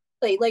 right?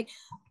 Exactly. Like,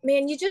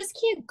 man, you just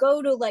can't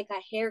go to like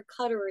a hair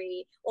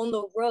cuttery on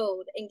the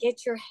road and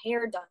get your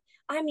hair done.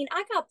 I mean,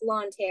 I got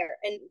blonde hair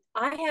and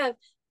I have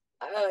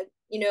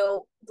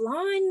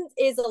blonde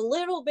is a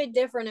little bit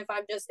different if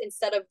I'm just,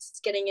 instead of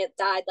just getting it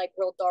dyed like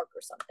real dark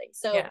or something.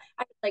 So Yeah.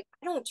 I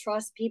don't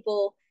trust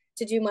people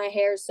to do my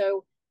hair.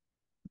 So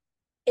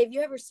if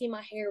you ever see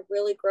my hair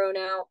really grown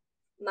out,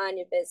 mind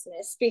your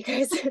business,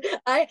 because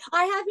I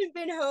haven't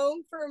been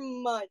home for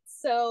months.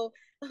 So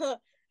That's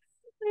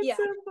yeah,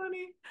 so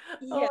funny.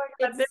 Oh yeah,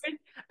 my God. it's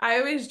I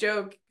always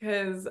joke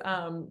because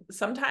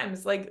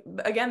sometimes like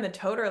again the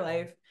toter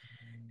life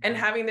and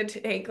having to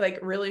take like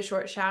really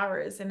short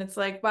showers and it's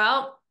like,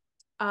 well,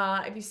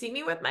 If you see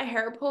me with my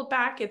hair pulled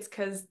back, it's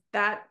because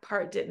that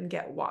part didn't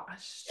get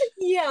washed.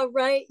 Yeah,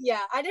 right.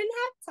 Yeah, I didn't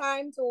have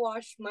time to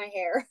wash my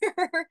hair.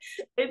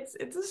 It's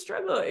a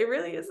struggle. It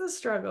really is a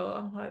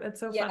struggle. Oh, that's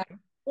so Yeah. funny.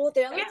 Well,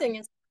 the But other yeah. thing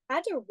is I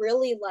had to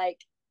really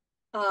like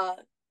uh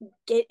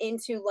get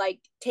into like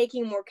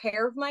taking more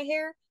care of my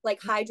hair,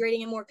 like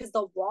hydrating it more because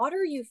the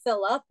water you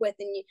fill up with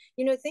and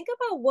you think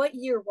about what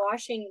you're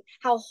washing,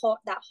 how hot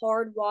that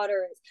hard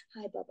water is.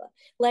 Hi, Bubba.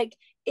 Like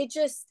it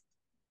just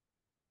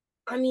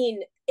I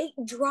mean, it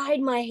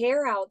dried my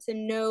hair out to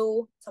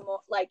no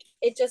like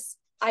it just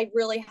I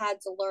really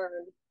had to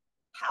learn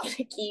how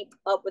to keep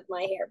up with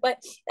my hair.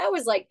 But that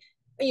was like,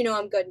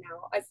 I'm good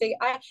now. I think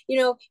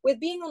with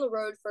being on the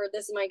road for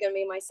this is gonna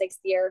be my 6th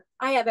year,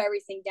 I have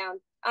everything down.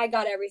 I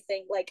got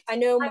everything. Like I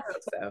know I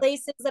hope so.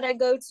 places that I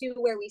go to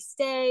where we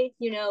stay,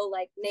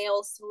 like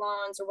nail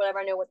salons or whatever.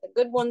 I know what the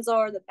good ones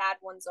are, the bad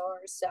ones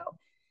are. So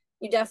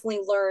you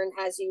definitely learn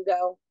as you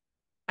go.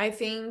 I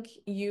think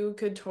you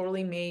could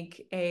totally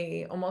make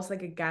a almost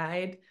like a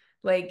guide,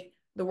 like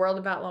the World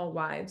of Outlaw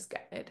Wives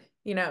guide,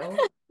 you know?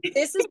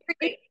 This is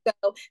where you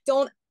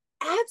go.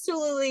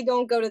 Absolutely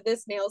don't go to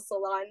this nail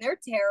salon. They're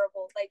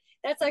terrible. Like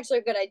that's actually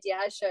a good idea.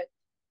 I should.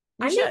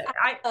 You should.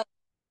 I have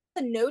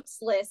a notes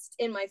list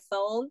in my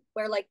phone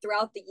where like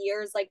throughout the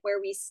years, like where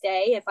we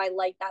stay, if I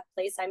like that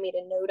place, I made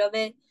a note of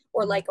it,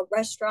 or like a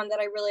restaurant that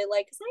I really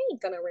like, because I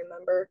ain't gonna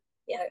remember.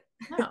 Yeah.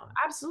 No,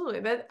 absolutely.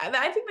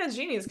 I think that's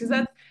genius because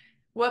that's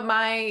what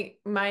my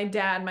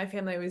dad, my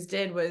family always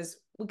did was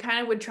we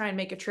kind of would try and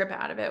make a trip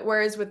out of it.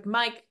 Whereas with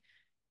Mike,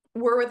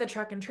 we're with a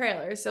truck and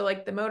trailer. So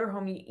like the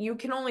motorhome, you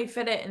can only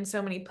fit it in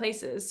so many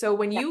places. So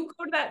when Yeah. you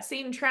go to that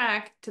same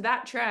track, to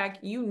that track,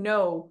 you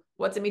know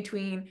what's in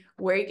between,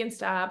 where you can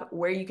stop,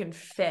 where you can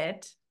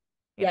fit,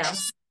 you know?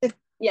 Yes. Yeah.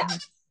 Yeah.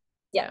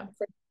 Yeah.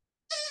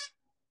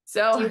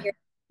 So Do you hear?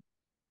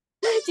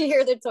 Do you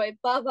hear the toy,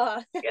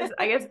 Bubba?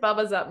 I guess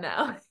Bubba's up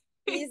now.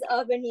 He's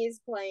up and he's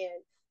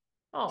playing.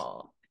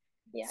 Oh.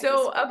 Yeah, he's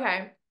So fun.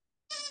 okay.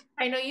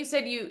 I know you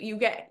said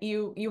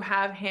you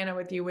have Hannah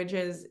with you, which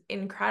is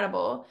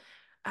incredible.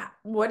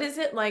 What is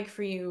it like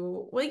for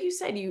you? Well, you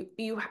said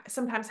you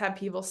sometimes have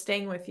people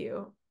staying with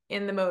you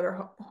in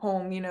the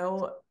home, you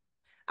know.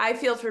 I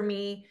feel for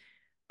me,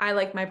 I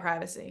like my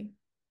privacy.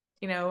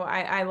 You know,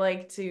 I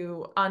like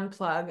to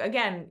unplug.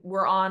 Again,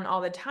 we're on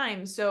all the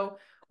time. So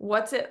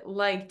what's it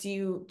like? Do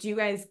you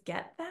guys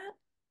get that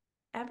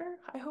ever?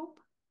 I hope.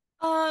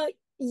 Uh,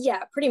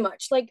 yeah, pretty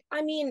much. Like,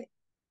 I mean,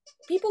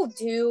 people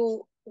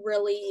do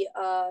really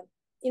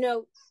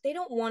they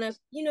don't want to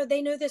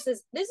they know this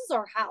is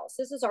our house,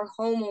 this is our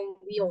home on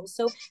wheels,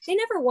 so they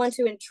never want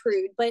to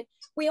intrude, but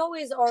we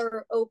always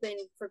are open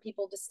for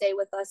people to stay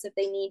with us if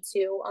they need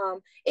to.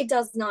 It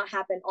does not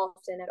happen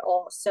often at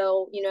all,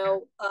 so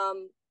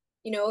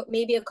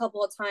maybe a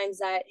couple of times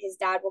that his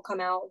dad will come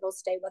out, he'll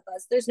stay with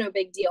us, there's no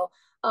big deal.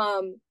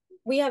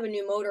 We have a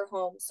new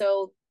motorhome,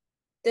 so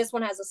this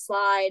one has a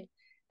slide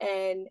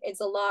and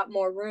it's a lot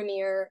more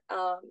roomier.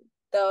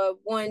 The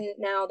one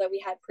now that we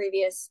had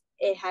previous,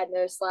 it had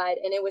no slide,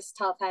 and it was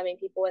tough having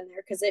people in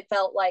there because it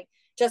felt like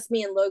just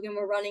me and Logan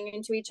were running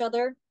into each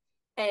other,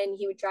 and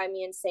he would drive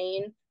me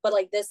insane. But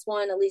like this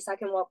one, at least I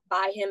can walk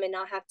by him and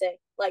not have to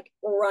like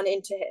run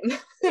into him.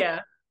 Yeah.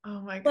 Oh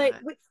my But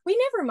God.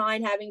 we never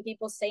mind having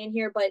people stay in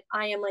here. But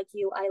I am like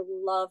you. I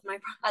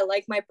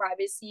like my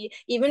privacy,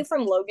 even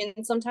from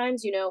Logan.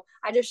 Sometimes,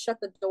 I just shut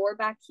the door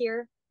back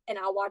here and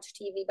I'll watch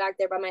TV back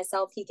there by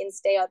myself. He can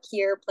stay up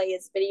here, play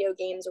his video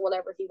games or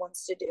whatever he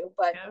wants to do.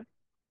 But Yeah.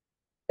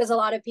 there's a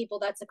lot of people,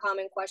 that's a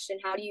common question.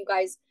 How do you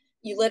guys,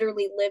 you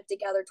literally live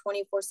together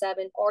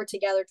 24/7, or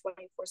together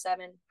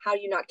 24/7? How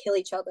do you not kill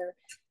each other?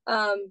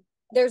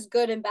 There's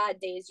good and bad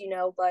days,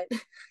 but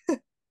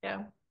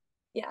Yeah.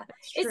 yeah,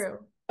 That's it's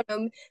true.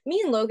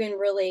 me and Logan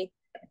really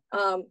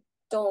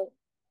don't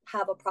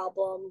have a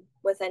problem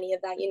with any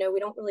of that. We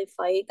don't really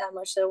fight that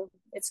much, so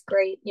it's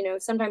great.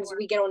 Sometimes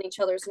we get on each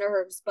other's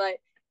nerves, but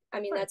I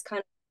mean that's kind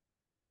of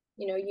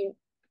you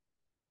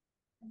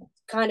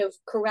kind of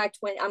correct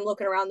when I'm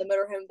looking around the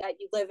motorhome that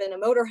you live in a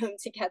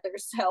motorhome together.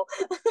 So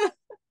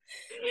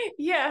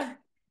Yeah.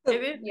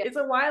 It is, yeah, it's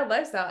a wild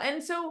lifestyle.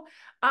 And so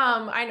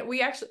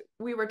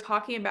we were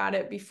talking about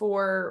it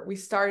before we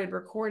started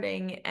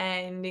recording,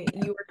 and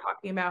you were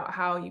talking about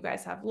how you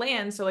guys have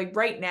land. So like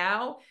right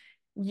now,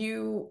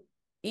 you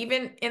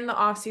even in the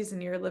off season,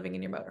 you're living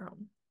in your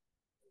motorhome.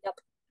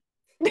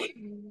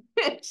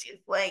 yep. She's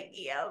like,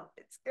 yep,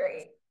 it's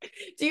great.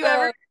 Do you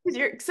ever,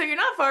 so you're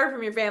not far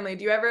from your family.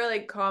 Do you ever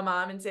like call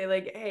mom and say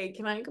like, hey,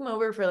 can I come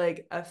over for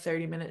like a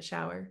 30-minute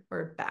shower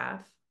or a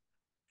bath?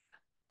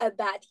 A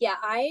bath. Yeah,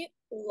 I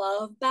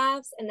love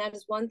baths, and that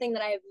is one thing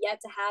that I have yet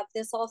to have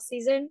this all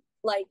season.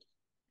 Like,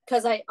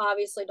 because I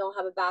obviously don't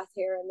have a bath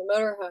here in the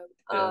motorhome.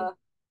 Yeah.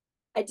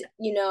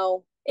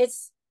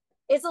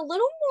 It's a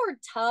little more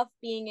tough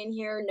being in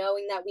here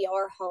knowing that we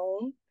are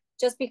home,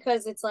 just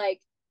because it's like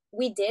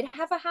we did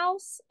have a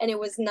house and it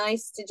was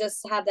nice to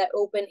just have that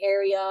open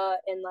area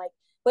and like,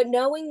 but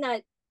knowing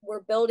that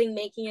we're building,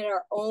 making it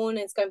our own,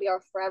 it's going to be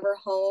our forever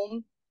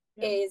home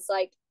Yeah. is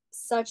like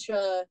such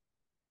a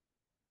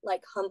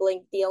like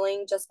humbling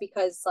feeling, just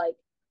because like,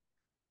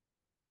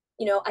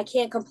 I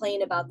can't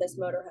complain about this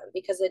motorhome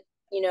because at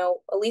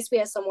least we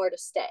have somewhere to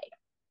stay.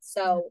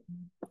 So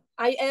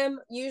I am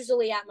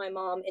usually at my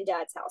mom and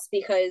dad's house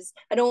because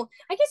I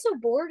get so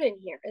bored in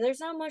here. There's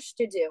not much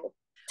to do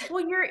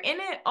Well, you're in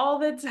it all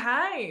the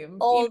time.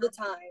 all the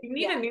time. You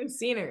need a Yeah. new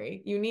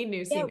scenery. You need new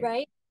Yeah, scenery.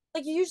 right.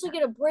 Like you usually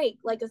get a break,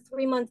 like a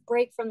 3-month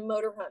break from the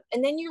motorhome.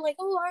 And then you're like,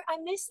 oh, I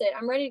miss it.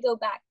 I'm ready to go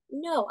back.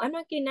 No, I'm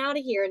not getting out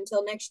of here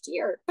until next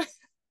year.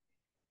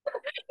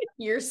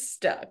 You're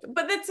stuck.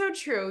 But that's so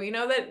true.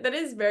 That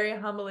is very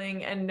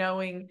humbling, and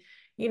knowing,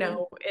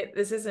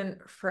 this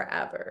isn't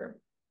forever.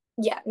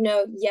 Yeah,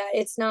 no, yeah,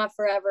 it's not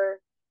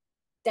forever.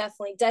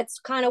 Definitely. That's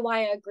kind of why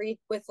I agreed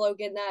with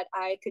Logan that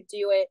I could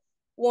do it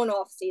one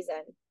off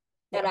season,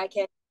 that Yeah. I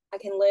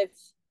can live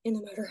in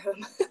the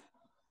motorhome.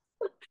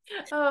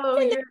 Oh,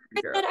 And then you're a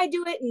I girl. said I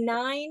do it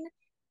 9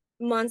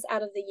 months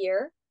out of the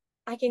year.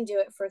 I can do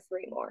it for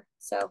 3 more.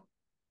 So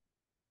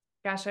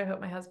Gosh, I hope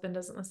my husband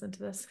doesn't listen to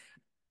this.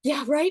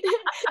 yeah, right.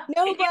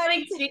 No, He's but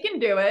like, she can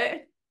do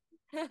it.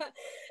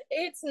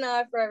 it's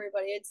not for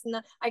everybody. It's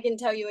not, I can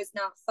tell you it's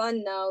not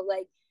fun though.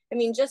 Like, I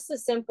mean, just a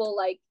simple,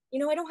 like,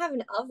 I don't have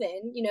an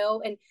oven,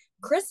 and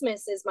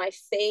Christmas is my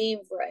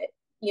favorite.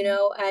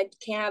 I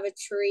can't have a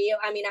tree.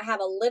 I mean, I have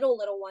a little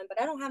one,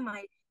 but I don't have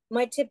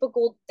my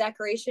typical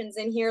decorations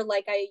in here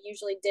like I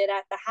usually did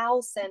at the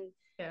house. And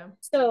Yeah.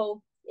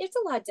 so it's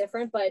a lot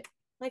different, but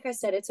like I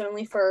said, it's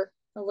only for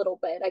a little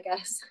bit, I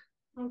guess.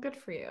 Well, good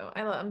for you.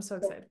 I'm so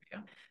excited for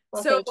you.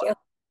 Well, So, thank you.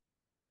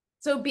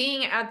 so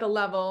being at the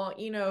level,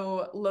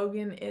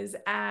 Logan is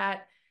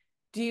at,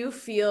 do you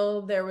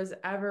feel there was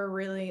ever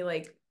really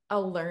like a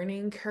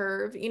learning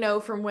curve,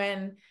 from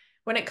when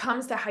it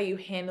comes to how you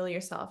handle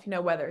yourself,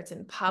 whether it's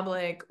in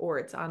public or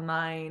it's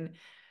online?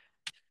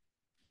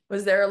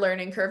 Was there a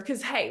learning curve?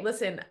 Because hey,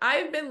 listen,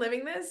 I've been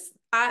living this.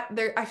 I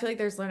feel like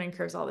there's learning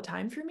curves all the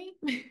time for me.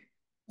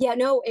 Yeah,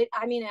 no,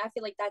 I mean, I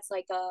feel like that's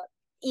like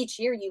each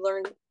year you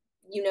learn,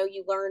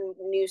 you learn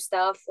new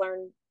stuff,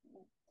 learn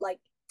like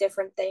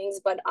different things,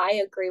 but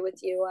I agree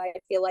with you. I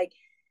feel like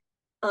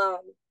um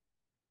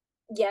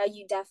yeah,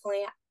 you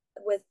definitely,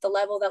 with the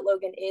level that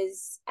Logan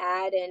is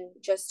at and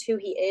just who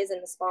he is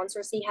and the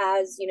sponsors he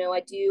has, I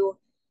do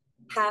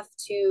have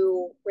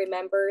to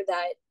remember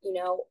that,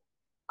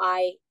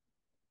 I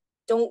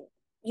don't,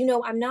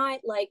 I'm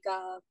not like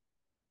I'm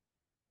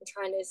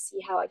trying to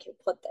see how I can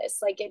put this.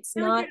 Like it's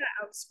I feel like not, you're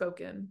not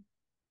outspoken.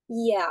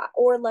 yeah,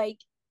 or like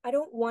I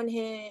don't want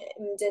him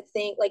to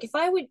think like if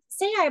I would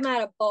say I'm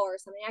at a bar or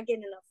something, I get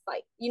in a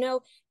fight,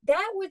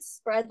 that would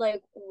spread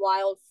like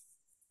wildfire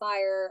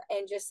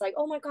and just like,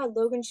 oh my God,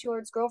 Logan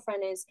Schuchart's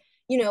girlfriend is,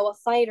 a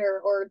fighter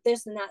or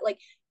this and that. Like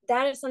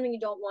that is something you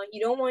don't want.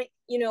 You don't want,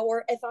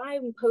 or if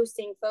I'm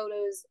posting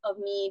photos of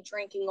me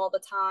drinking all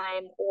the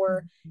time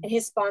or and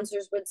his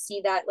sponsors would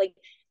see that, like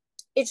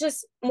it's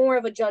just more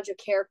of a judge of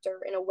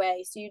character in a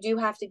way. So you do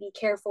have to be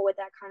careful with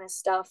that kind of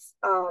stuff.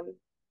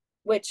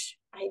 Which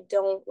I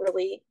don't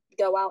really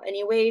go out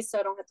anyway, so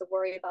I don't have to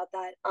worry about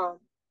that.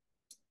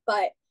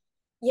 But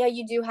yeah,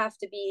 you do have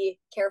to be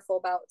careful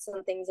about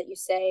some things that you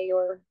say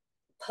or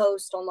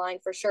post online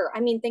for sure. I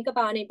mean, think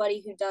about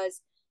anybody who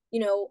does,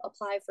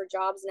 apply for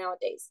jobs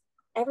nowadays.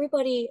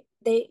 Everybody,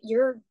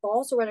 your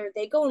boss or whatever,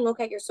 they go and look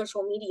at your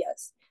social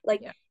medias.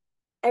 Like Yeah.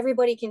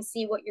 everybody can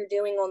see what you're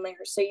doing on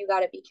there, so you got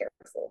to be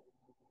careful.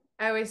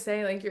 I always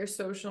say like your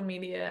social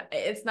media,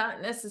 it's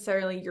not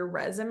necessarily your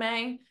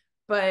resume,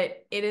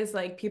 but it is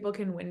like people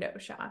can window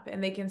shop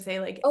and they can say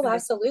like, Oh,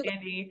 this is absolutely.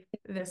 Mandee,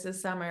 this is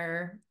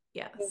Summer.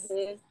 Yes.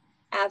 Mm-hmm. So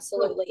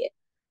Absolutely.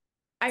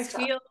 I It's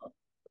tough. feel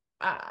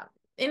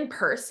in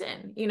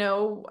person,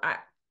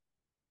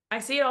 I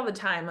see it all the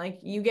time. Like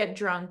you get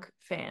drunk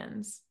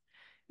fans.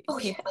 Oh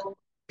yeah.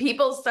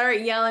 People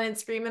start yelling and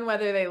screaming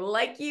whether they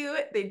like you,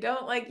 they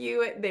don't like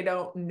you, they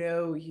don't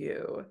know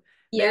you.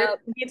 There's Yeah.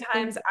 many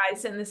times I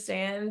sit in the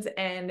stands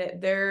and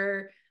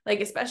they're like,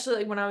 especially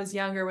like when I was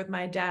younger with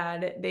my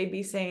dad, they'd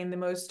be saying the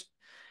most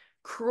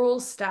cruel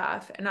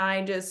stuff. And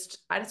I just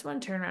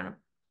want to turn around and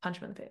punch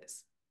them in the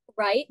face.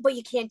 Right, but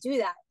you can't do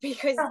that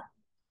because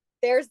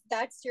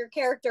that's your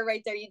character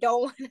right there. You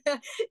don't want to,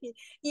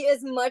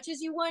 as much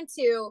as you want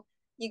to,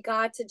 you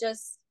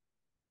just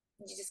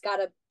got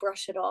to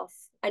brush it off.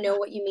 I know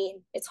what you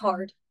mean. It's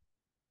hard.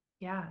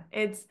 Yeah,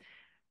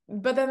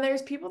 but then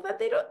there's people that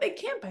they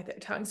can't bite their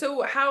tongue.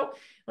 So how,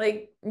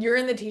 like, you're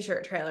in the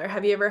t-shirt trailer.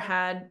 Have you ever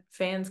had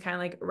fans kind of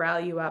like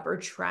rally you up or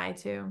try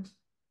to?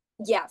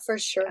 Yeah, for Yeah.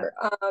 sure.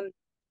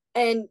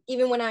 And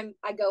even when I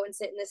go and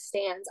sit in the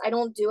stands, I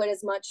don't do it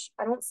as much.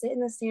 I don't sit in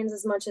the stands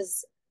as much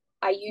as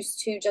I used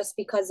to, just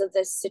because of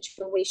this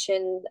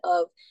situation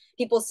of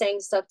people saying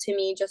stuff to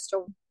me just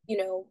to,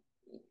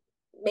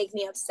 make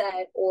me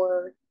upset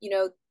or,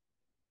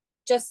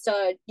 just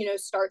to,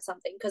 start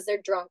something because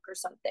they're drunk or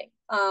something.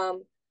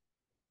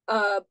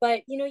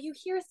 But you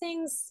hear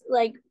things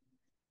like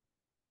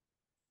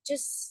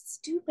just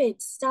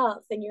stupid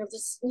stuff and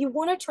you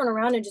want to turn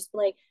around and just be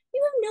like,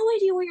 you have no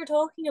idea what you're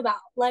talking about.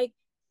 Like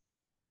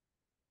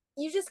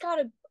you just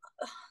gotta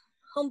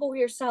humble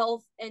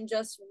yourself and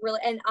just really,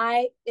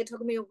 it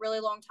took me a really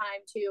long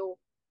time to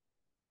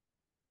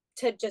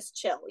just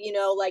chill,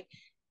 like,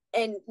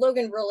 and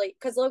Logan really,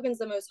 because Logan's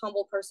the most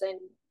humble person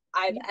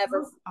I've You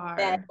ever both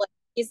met. are. Like,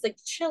 he's the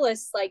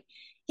chillest. Like,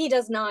 he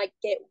does not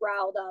get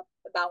riled up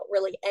about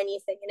really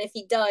anything, and if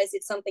he does,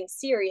 it's something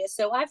serious.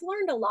 So I've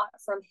learned a lot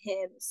from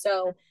him.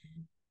 So,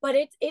 but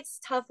it's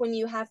tough when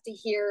you have to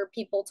hear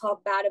people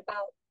talk bad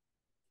about,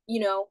 you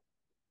know,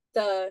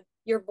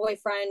 your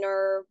boyfriend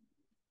or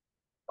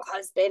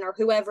husband or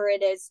whoever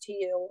it is to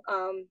you.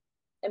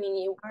 I mean,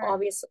 you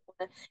obviously,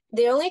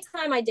 the only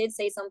time I did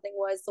say something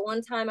was the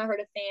one time I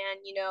heard a fan,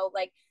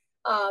 like,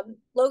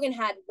 Logan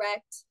had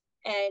wrecked,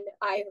 and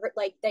I heard,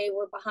 like, they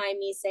were behind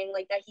me saying,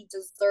 like, that he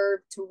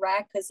deserved to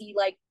wreck because he,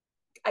 like,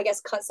 I guess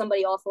cut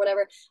somebody off or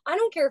whatever. I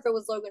don't care if it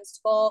was Logan's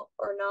fault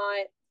or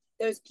not.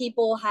 Those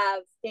people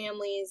have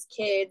families,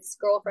 kids,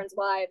 girlfriends,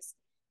 wives.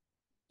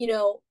 You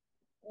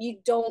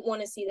don't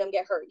want to see them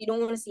get hurt. You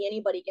don't want to see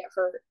anybody get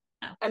hurt.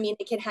 I mean,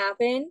 it can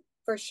happen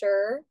for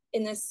sure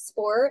in this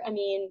sport. I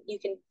mean, you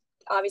can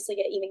obviously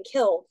get even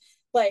killed,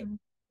 but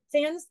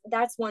fans,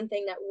 that's one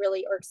thing that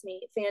really irks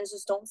me. Fans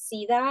just don't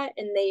see that,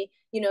 and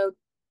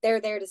they're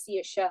there to see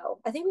a show.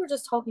 I think we were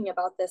just talking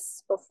about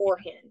this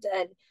beforehand,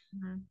 and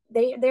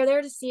they're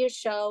there to see a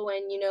show,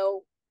 and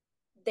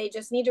they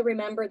just need to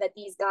remember that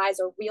these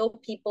guys are real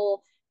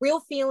people, real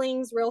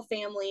feelings, real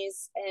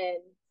families, and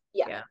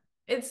yeah.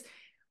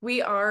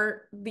 We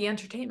are the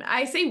entertainment.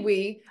 I say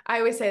we. I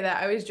always say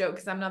that. I always joke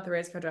because I'm not the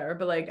race car driver,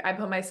 but like I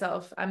put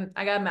myself,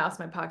 I got a mouse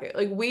in my pocket.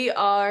 Like we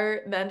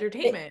are the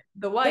entertainment,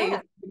 the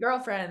wife, the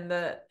girlfriend,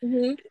 the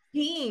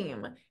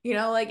team.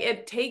 Like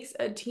it takes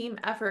a team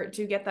effort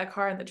to get that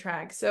car in the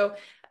track. So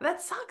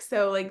that sucks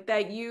though, like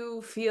that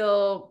you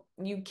feel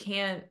you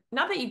can't,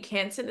 not that you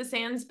can't sit in the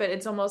stands, but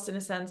it's almost in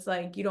a sense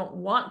like you don't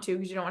want to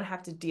because you don't want to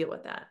have to deal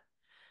with that.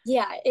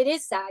 Yeah, it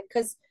is sad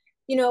because,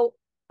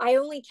 I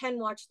only can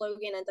watch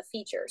Logan at the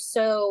feature.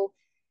 So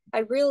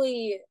I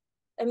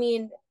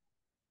mean,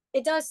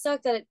 it does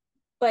suck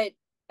but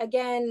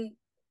again,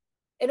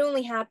 it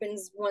only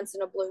happens once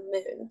in a blue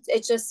moon.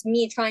 It's just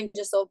me trying to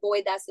just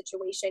avoid that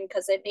situation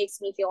because it makes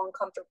me feel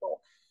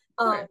uncomfortable.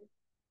 Sure.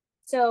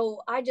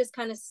 So I just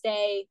kind of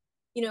stay,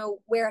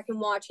 where I can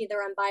watch. Either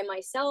I'm by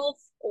myself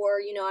or,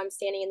 I'm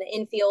standing in the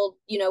infield,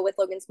 with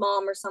Logan's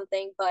mom or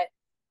something. But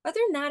other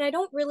than that, I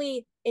don't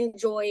really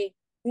enjoy,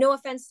 no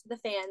offense to the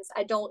fans,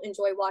 I don't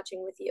enjoy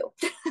watching with you.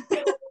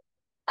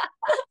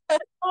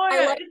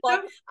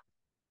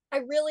 I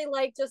really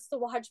like just to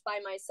watch by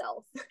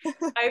myself.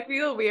 I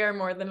feel we are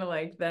more than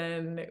alike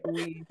than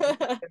we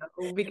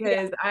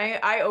because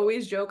I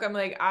always joke, I'm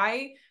like,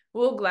 I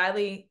will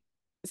gladly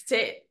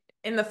sit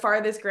in the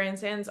farthest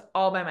grandstands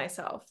all by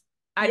myself.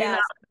 I do not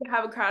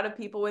have a crowd of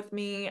people with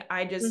me.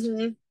 I just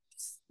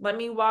let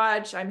me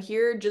watch. I'm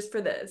here just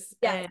for this.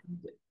 And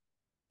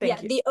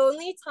thank you. The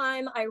only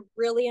time I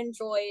really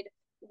enjoyed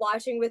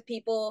watching with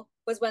people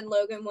was when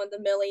Logan won the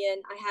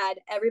million. I had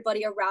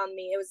everybody around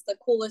me. It was the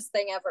coolest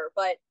thing ever.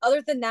 But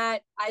other than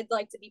that, I'd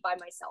like to be by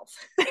myself.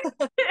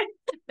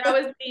 That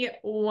was the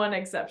one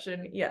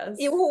exception. Yes.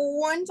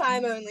 One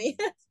time only.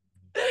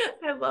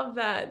 I love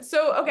that.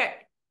 So, okay.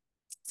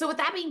 So with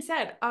that being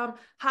said,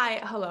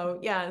 hi, hello.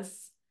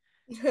 Yes.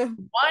 Won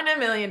 $1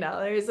 million.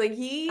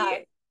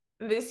 Like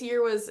this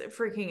year was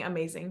freaking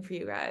amazing for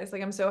you guys.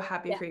 Like I'm so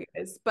happy for you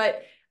guys.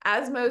 But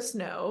as most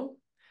know,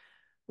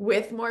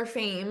 with more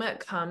fame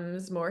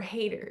comes more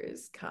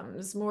haters,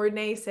 comes more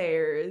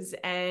naysayers.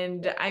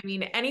 And I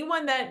mean,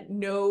 anyone that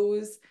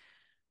knows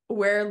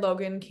where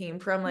Logan came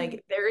from,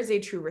 like there is a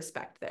true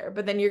respect there.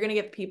 But then you're gonna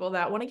get people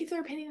that want to give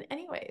their opinion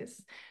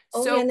anyways.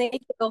 And they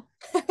do.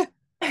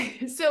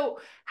 So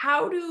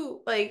how do,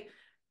 like,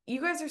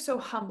 you guys are so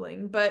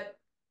humbling, but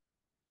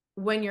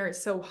when you're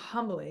so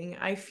humbling,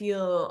 I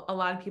feel a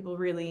lot of people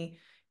really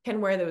can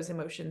wear those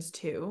emotions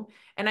too.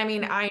 And I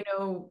mean, I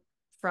know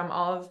from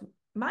all of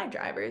my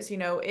drivers,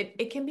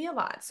 it can be a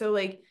lot. So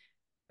like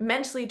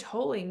mentally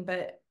tolling,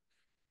 but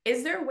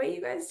is there a way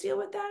you guys deal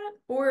with that?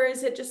 Or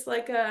is it just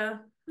like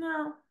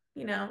no,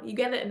 you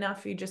get it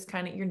enough,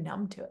 you're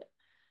numb to it?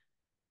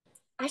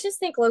 I just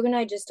think Logan and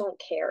I just don't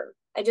care.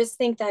 I just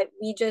think that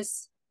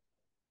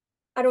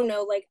I don't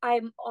know, like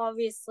I'm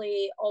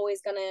obviously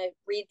always gonna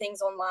read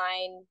things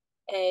online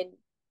and,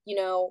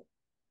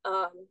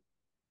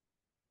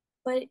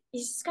 but you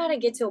just gotta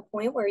get to a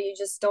point where you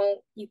just don't,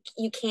 you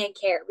can't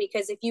care,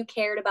 because if you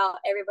cared about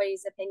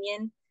everybody's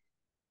opinion,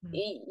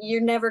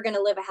 you're never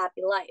gonna live a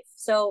happy life.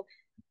 So,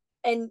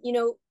 and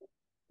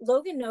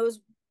Logan knows,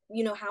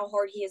 how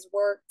hard he has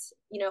worked.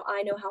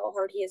 I know how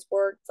hard he has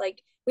worked.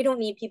 Like, we don't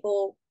need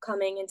people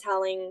coming and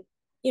telling,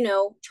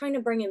 trying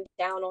to bring him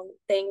down on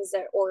things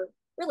or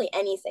really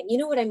anything. You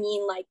know what I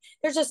mean? Like,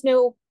 there's just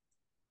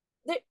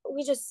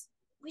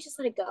we just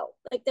let it go.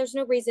 Like, there's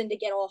no reason to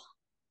get all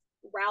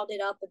riled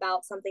up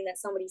about something that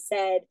somebody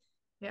said.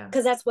 Yeah.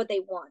 Because that's what they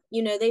want.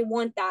 They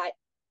want that,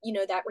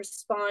 that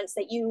response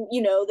that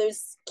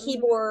those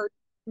keyboard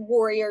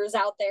warriors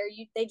out there,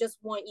 they just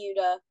want you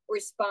to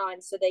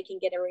respond so they can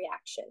get a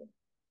reaction.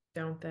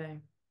 Don't they?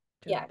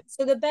 Yeah.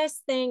 So the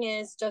best thing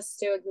is just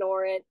to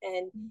ignore it.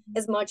 And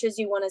as much as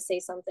you want to say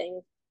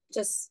something,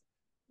 just,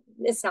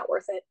 it's not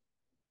worth it.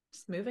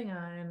 Just moving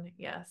on.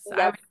 Yes. I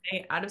Yep. would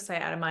say out of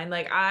sight, out of mind.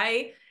 Like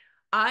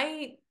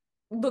I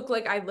look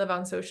like I live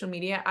on social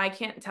media. I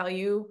can't tell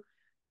you.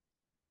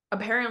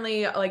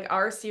 Apparently, like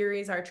our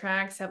series, our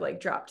tracks have like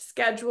dropped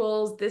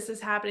schedules. This is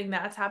happening,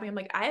 that's happening. I'm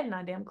like, I have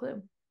not a damn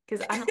clue.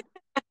 Because I don't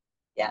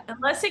Yeah.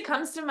 unless it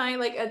comes to my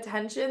like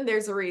attention,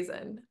 there's a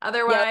reason. Yep.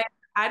 Otherwise,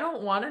 I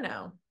don't want to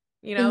know.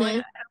 Like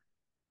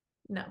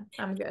Hmm. no,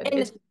 I'm good. And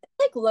It's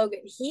like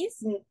Logan,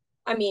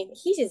 I mean,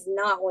 he's just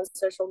not on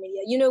social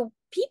media.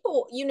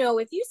 People,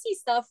 if you see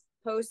stuff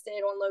posted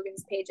on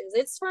Logan's pages,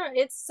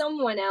 it's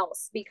someone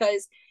else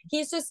because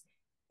he's just,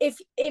 if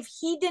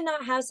he did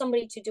not have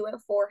somebody to do it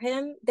for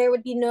him, there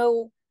would be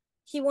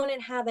he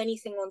wouldn't have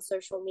anything on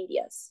social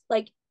medias.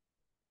 Like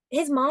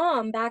his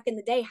mom back in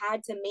the day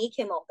had to make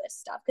him all this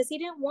stuff because he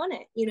didn't want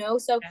it.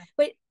 So, yeah.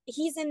 but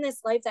he's in this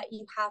life that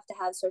you have to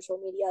have social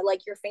media.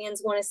 Like your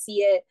fans want to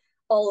see it,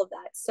 all of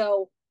that.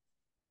 So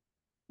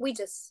we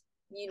just,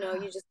 you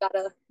just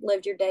gotta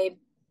live your day.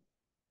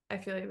 I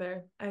feel you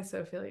there. I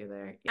so feel you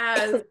there.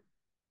 As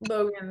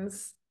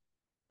Logan's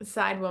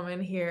side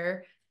woman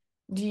here,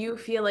 do you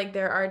feel like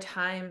there are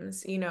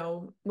times,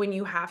 when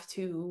you have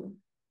to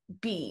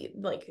be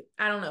like,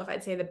 I don't know if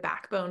I'd say the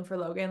backbone for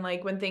Logan,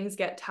 like when things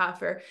get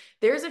tough, or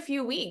there's a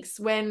few weeks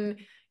when,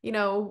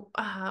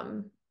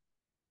 the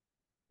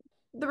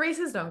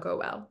races don't go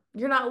well.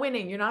 You're not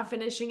winning. You're not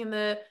finishing in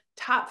the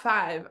top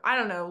 5. I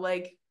don't know,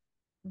 like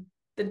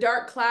the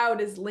dark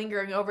cloud is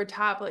lingering over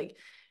top. Like,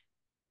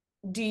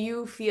 do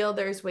you feel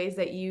there's ways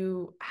that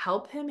you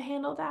help him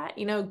handle that,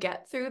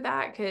 get through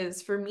that?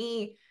 Because for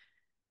me,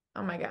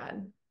 oh my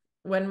God,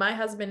 when my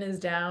husband is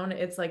down,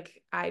 it's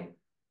like I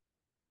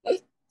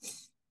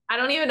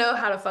don't even know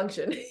how to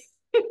function.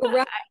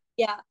 Right.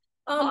 Yeah.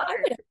 I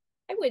Hard.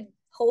 would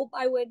hope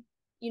I would,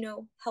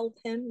 help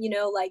him,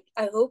 like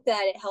I hope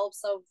that it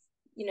helps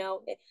you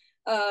know,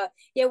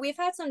 yeah, we've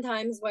had some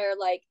times where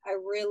like I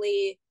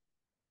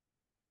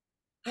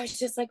was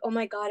just like, oh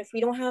my God, if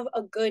we don't have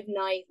a good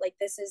night, like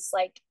this is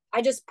like,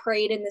 I just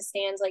prayed in the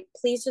stands, like,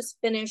 please just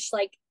finish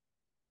like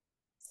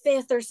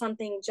 5th or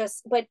something.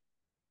 But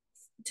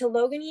to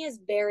Logan, he is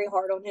very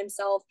hard on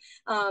himself.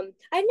 I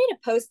made a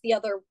post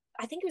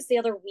I think it was the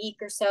other week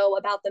or so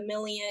about the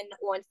million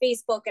on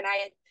Facebook, and I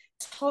had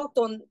talked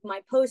on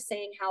my post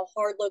saying how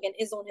hard Logan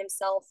is on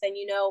himself, and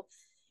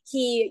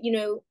he,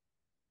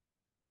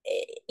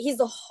 he's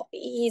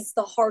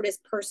the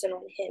hardest person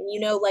on him.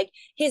 Like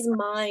his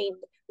mind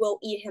will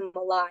eat him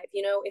alive.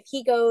 If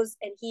he goes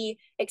and he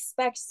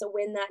expects to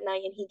win that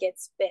night and he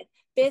gets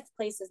fifth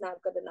place is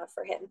not good enough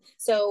for him.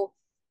 So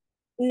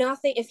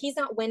nothing if he's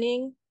not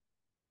winning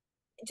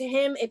to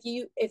him, if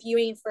you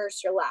ain't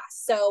first, you're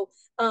last. So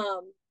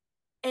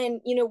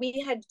and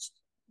we had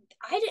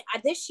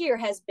this year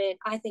has been,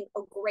 I think,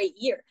 a great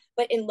year.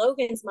 But in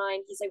Logan's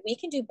mind, he's like, we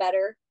can do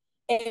better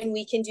and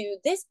we can do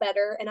this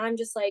better. And I'm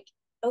just like,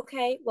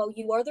 okay, well,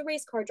 you are the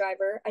race car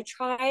driver. I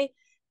try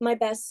my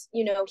best.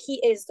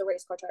 He is the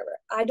race car driver.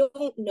 I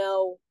don't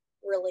know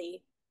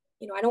really,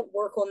 I don't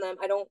work on them.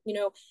 I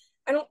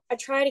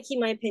try to keep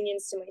my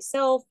opinions to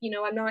myself.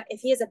 I'm not, if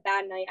he has a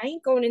bad night, I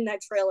ain't going in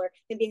that trailer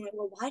and being like,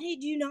 well, why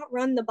did you not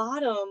run the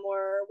bottom?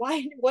 Or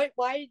why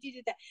did you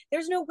do that?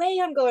 There's no way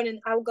I'm going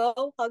in. I'll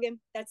go hug him.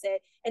 That's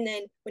it. And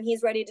then when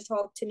he's ready to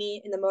talk to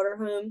me in the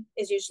motorhome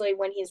is usually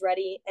when he's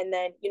ready. And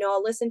then,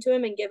 I'll listen to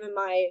him and give him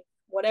my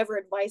whatever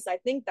advice I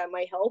think that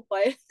might help.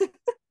 But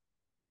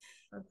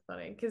That's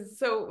funny. Cause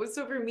so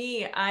for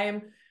me,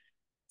 I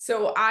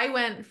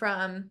went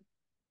from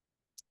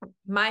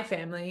my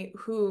family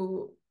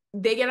who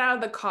they get out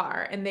of the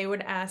car and they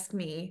would ask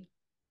me,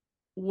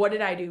 what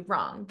did I do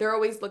wrong? They're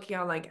always looking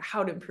on like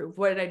how to improve.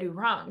 What did I do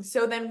wrong?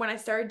 So then when I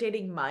started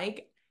dating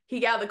Mike, he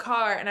got out of the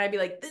car and I'd be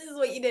like, this is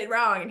what you did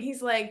wrong. And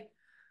he's like,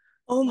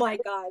 oh what? my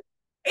God.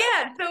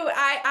 Yeah. So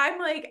I'm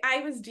like, I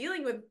was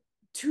dealing with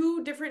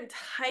 2 different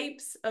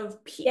types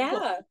of people.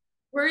 Yeah.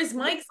 Whereas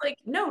Mike's like,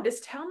 no,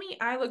 just tell me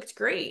I looked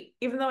great,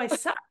 even though I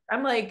suck.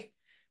 I'm like,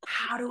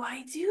 how do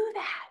I do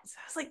that? So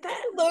I was like,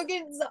 that.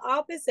 Logan's the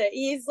opposite.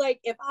 He's like,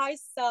 if I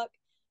suck,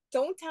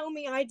 don't tell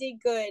me I did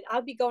good.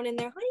 I'll be going in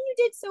there, honey, you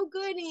did so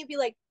good. And he'd be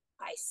like,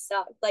 I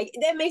suck. Like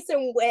that makes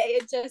him way.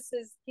 It just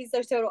is. He's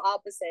the total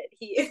opposite.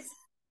 He is.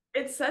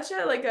 It's such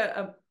a like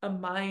a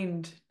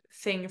mind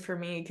thing for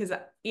me because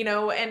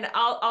and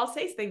I'll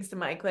say things to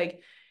Mike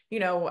like, you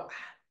know,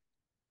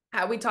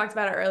 how we talked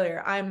about it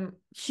earlier. I'm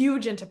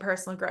huge into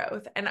personal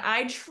growth and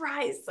I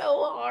try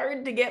so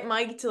hard to get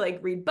Mike to like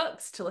read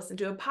books, to listen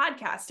to a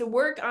podcast, to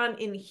work on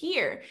in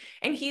here.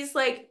 And he's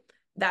like,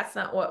 that's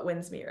not what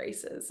wins me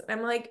races. And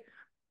I'm like,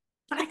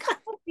 but I kind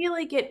of feel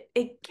like it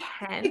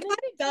can. It kind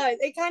of does.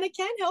 It kind of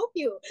can help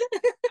you.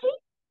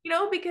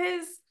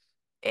 Because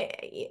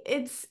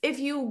it's if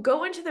you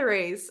go into the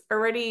race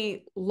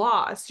already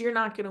lost, you're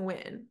not going to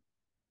win.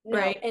 No,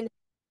 Right. and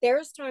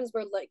there's times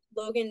where like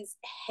Logan's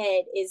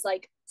head is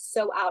like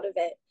so out of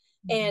it,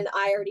 and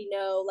I already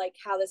know like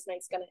how this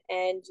night's gonna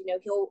end.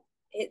 He'll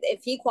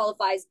if he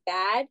qualifies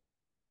bad,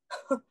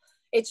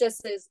 It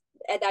just is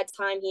at that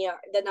time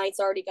the night's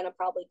already gonna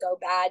probably go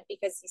bad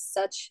because he's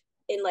such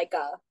in like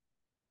a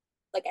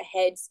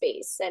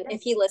headspace. And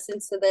if he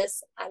listens to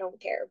this, I don't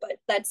care, but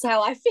that's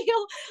how I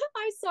feel.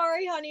 I'm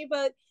sorry, honey,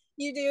 but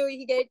you do.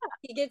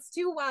 He gets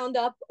too wound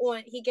up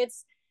on. He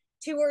gets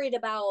too worried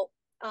about.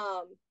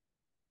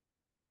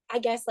 I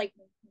guess like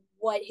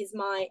what his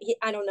mind.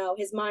 I don't know.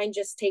 His mind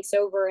just takes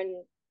over,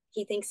 and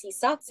he thinks he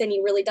sucks, and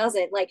he really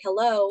doesn't. Like,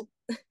 hello.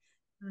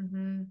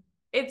 Mm-hmm.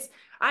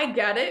 I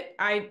get it.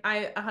 I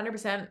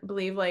 100%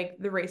 believe like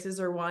the races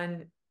are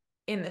won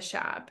in the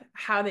shop,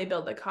 how they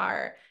build the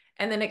car.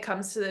 And then it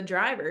comes to the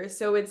driver.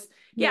 So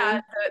Mm-hmm.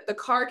 the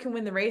car can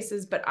win the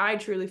races, but I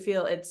truly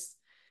feel it's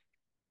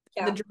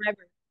the Yeah,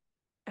 driver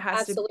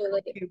has to be able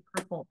absolutely. to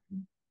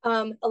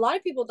perform. A lot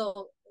of people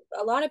don't.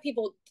 A lot of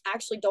people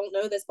actually don't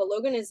know this, but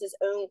Logan is his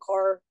own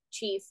car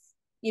chief.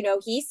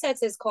 He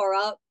sets his car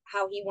up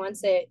how he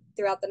wants it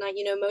throughout the night.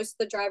 Most of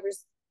the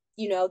drivers,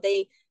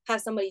 they have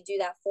somebody do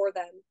that for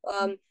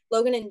them.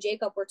 Logan and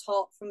Jacob were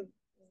taught from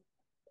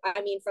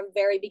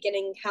very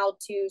beginning how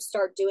to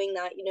start doing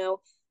that.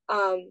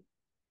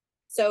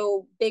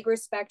 So big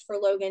respect for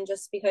Logan,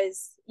 just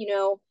because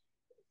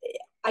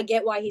I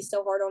get why he's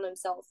so hard on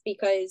himself,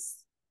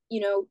 because you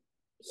know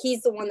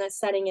he's the one that's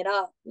setting it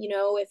up.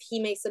 If he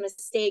makes a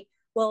mistake,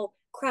 well,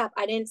 crap,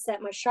 I didn't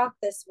set my shock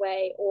this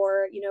way,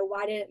 or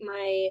why didn't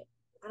I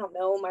don't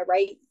know, my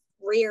right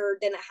rear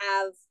didn't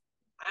have,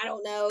 I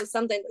don't know,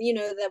 something,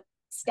 the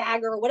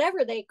stagger,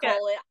 whatever they Yeah.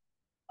 call it.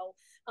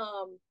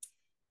 Um,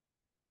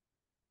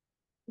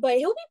 but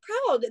he'll be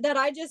proud that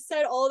I just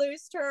said all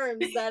those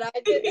terms that I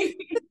did.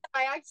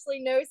 I actually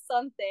know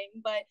something,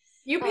 but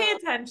You pay um,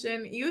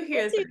 attention, you I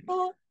hear things.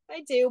 do.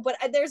 I do, but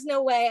there's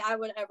no way I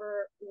would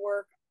ever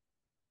work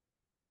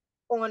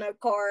on a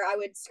car. I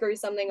would screw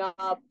something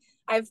up.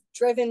 I've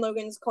driven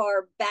Logan's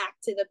car back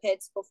to the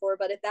pits before,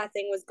 but if that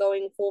thing was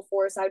going full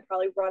force, I'd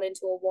probably run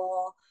into a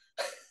wall.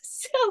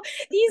 So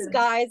these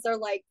guys are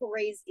like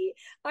crazy.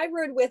 I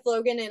rode with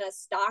Logan in a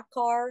stock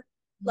car,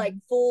 like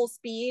full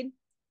speed.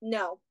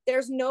 No,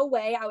 there's no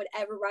way I would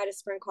ever ride a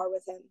sprint car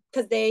with him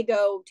because they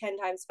go 10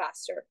 times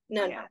faster.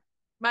 No, Yeah.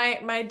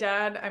 My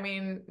dad, I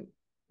mean,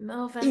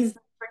 no offense to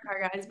sprint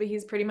car guys, but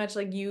he's pretty much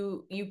like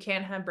you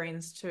can't have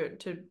brains to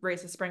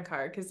race a sprint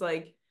car because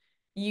like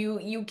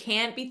you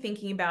can't be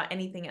thinking about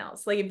anything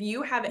else. Like if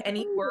you have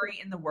any no. worry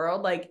in the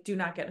world, like do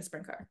not get a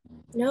sprint car.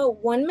 No,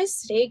 one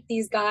mistake,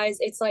 these guys,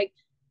 it's like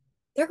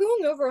they're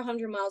going over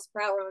 100 miles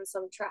per hour on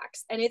some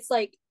tracks. And it's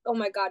like, oh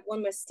my God,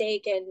 one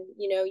mistake. And,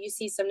 you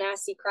see some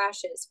nasty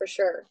crashes for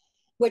sure,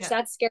 which Yeah.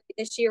 that's scary.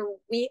 This year,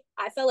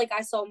 I felt like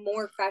I saw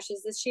more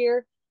crashes this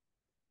year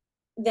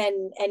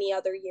than any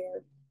other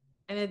year.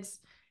 And it's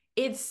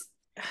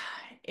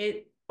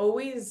it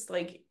always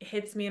like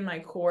hits me in my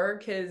core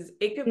because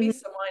it could be Mhm.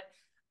 someone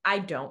I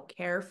don't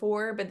care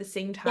for, but at the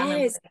same time,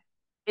 I'm Yes. like,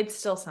 it's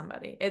still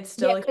somebody. It's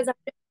still Yeah. like Cause that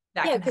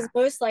Yeah, can because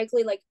happen. most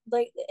likely, like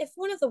if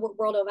one of the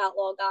World of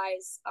Outlaw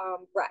guys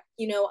wreck,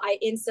 I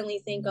instantly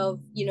think of,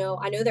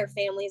 I know their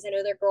families, I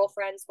know their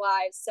girlfriends,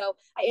 wives, so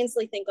I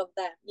instantly think of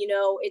them.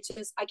 It's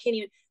just I can't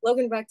even.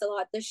 Logan wrecked a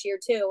lot this year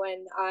too,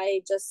 and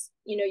I just,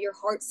 your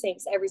heart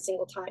sinks every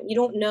single time. You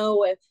don't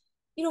know,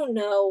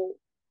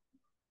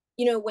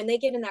 when they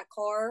get in that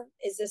car,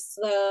 is this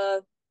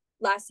the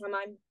last time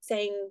I'm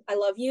saying I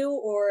love you,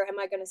 or am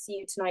I going to see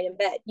you tonight in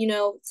bed?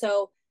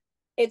 So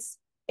it's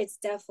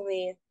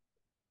definitely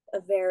a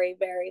very,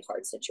 very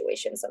hard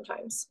situation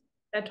sometimes.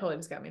 That totally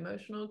just got me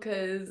emotional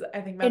because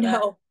I think I about that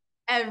know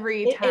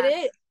every it time.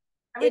 is.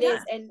 Every It is.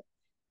 time. And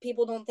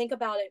people don't think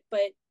about it,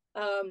 but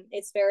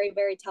it's very,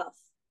 very tough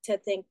to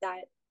think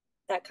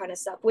that kind of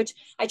stuff, which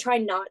I try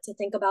not to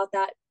think about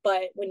that.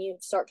 But when you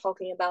start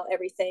talking about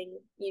everything,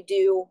 you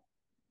do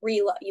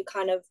you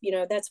kind of,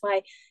 that's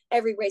why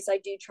every race I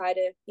do try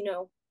to,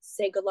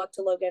 say good luck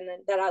to Logan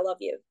and that I love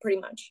you pretty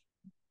much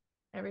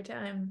Every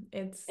time.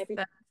 It's every.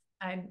 that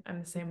I'm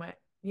the same way.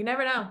 You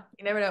never know.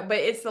 You never know. But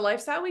it's the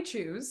lifestyle we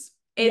choose.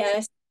 It's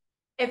Yes.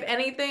 if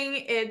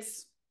anything,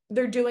 it's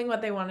they're doing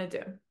what they want to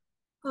do.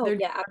 Oh They're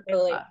doing yeah, what they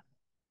absolutely. love.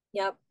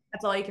 Yep.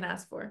 That's all you can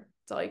ask for.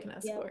 That's all you can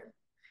ask Yep.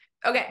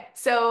 for. Okay,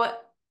 so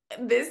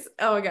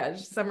oh my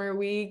gosh, Summer,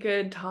 we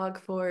could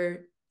talk for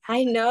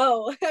I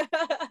know.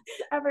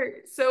 ever.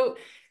 So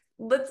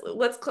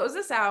let's close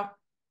this out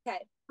Okay.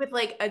 with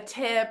like a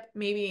tip,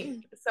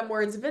 maybe some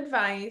words of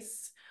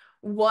advice.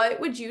 What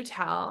would you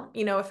tell,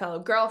 a fellow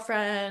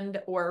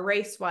girlfriend or a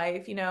race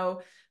wife,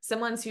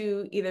 someone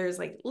who either is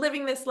like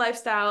living this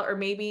lifestyle or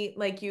maybe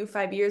like you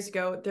 5 years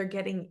ago, they're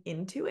getting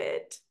into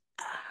it?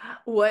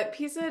 What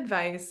piece of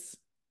advice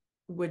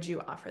would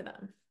you offer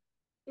them?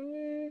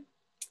 Mm,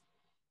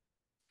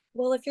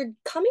 well, if you're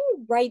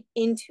coming right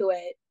into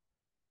it,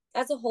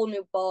 that's a whole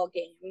new ball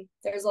game.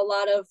 There's a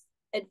lot of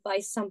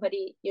advice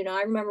somebody,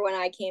 I remember when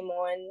I came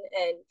on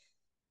and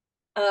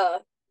uh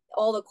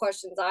all the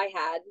questions I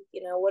had,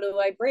 what do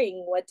I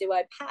bring? What do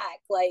I pack?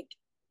 Like,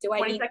 do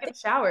I need 20-second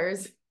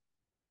showers.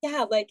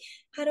 yeah, like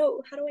how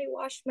do I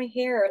wash my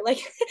hair? Like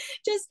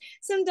just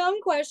some dumb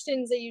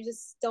questions that you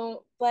just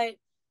don't, but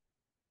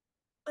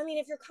I mean,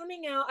 if you're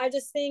coming out, I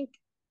just think,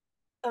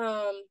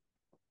 um,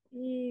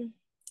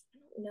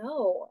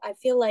 no, I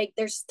feel like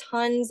there's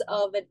tons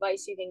of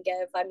advice you can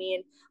give. I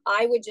mean,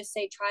 I would just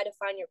say try to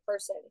find your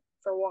person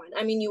for one.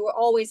 I mean, you will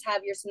always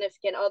have your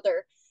significant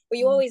other, but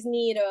you always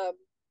need a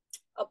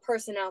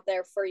person out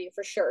there for you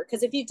for sure.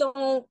 Because if you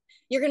don't,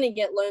 you're gonna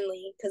get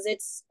lonely because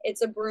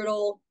it's a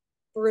brutal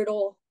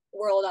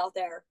world out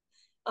there.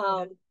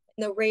 Yeah.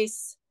 The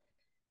race,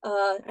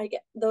 I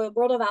get the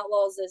World of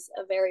Outlaws is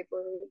a very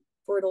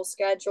brutal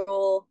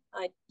schedule.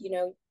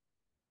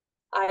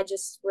 I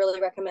just really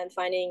recommend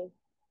finding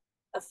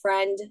a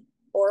friend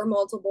or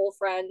multiple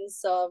friends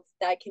so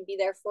that can be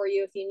there for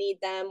you if you need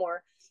them,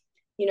 or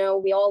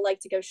we all like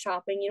to go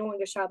shopping. You don't want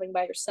to go shopping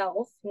by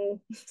yourself,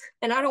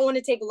 and I don't want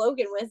to take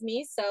Logan with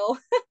me, so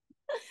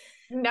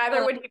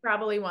Neither would he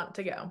probably want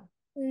to go.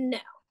 no,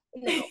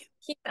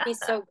 he'd be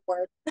so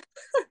bored.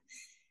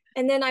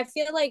 And then I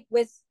feel like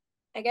with,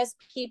 I guess,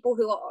 people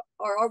who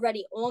are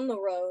already on the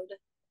road,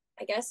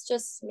 I guess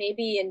just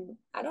maybe, and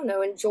I don't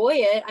know, enjoy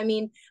it. I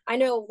mean, I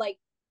know, like,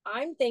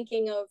 I'm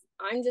thinking of,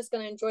 I'm just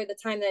going to enjoy the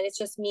time that it's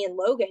just me and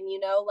Logan,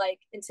 like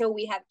until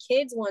we have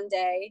kids one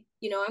day,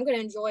 I'm going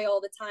to enjoy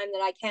all the time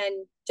that I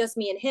can, just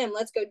me and him.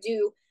 Let's go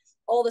do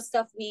all the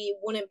stuff we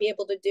wouldn't be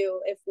able to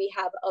do if we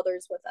have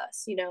others with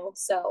us,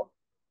 so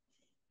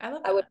I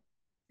love I would, that.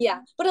 yeah.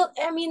 But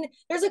I mean,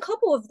 there's a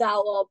couple of the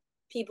outlaw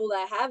people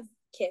that have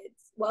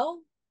kids. Well,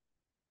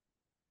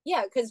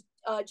 yeah, because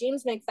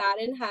James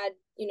McFadden had,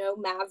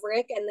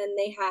 Maverick, and then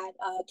they had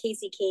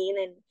Casey Kane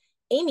and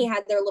Amy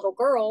had their little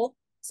girl.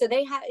 So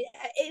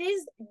it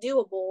is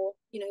doable.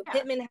 Yeah,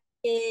 Pittman had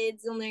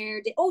kids on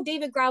there. Oh,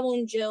 David Gravel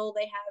and Jill,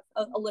 they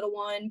have a little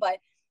one, but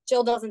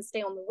Jill doesn't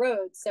stay on the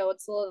road. So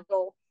it's a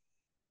little,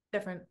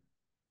 different.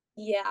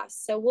 yeah.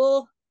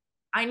 So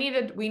We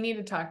need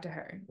to talk to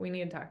her. We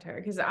need to talk to her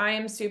because I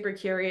am super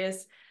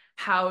curious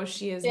how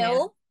she is managed.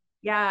 Jill,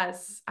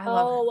 Yes, I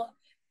love her. oh,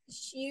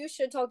 you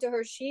should talk to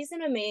her. She's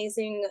one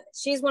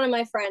of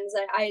my friends.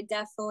 I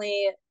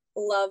definitely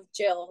love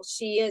Jill.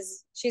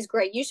 She's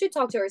great. You should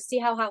talk to her, see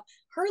how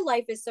her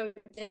life is so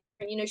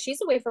different.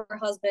 She's away from her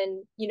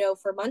husband,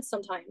 for months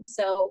sometimes.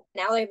 So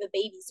now they have a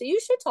baby. So you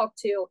should talk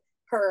to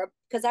her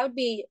because that would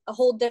be a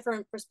whole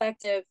different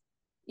perspective.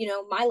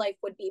 My life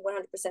would be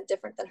 100%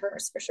 different than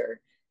hers for sure.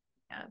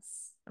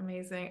 Yes,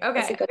 amazing.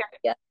 That's a Okay. good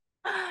idea.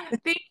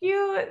 Thank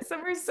you,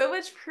 Summer, so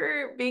much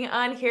for being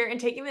on here and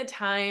taking the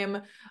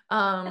time.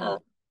 Yeah.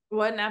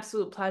 What an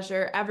absolute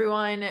pleasure.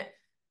 Everyone,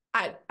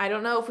 I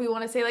don't know if we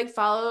want to say like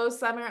follow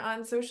Summer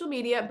on social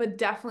media, but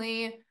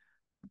definitely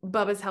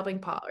Bubba's helping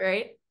Paul,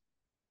 right?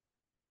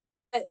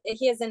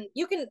 He has an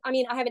you can I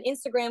mean I have an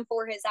Instagram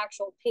for his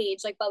actual page,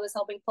 like Bubba's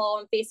Helping Paul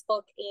on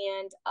Facebook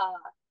and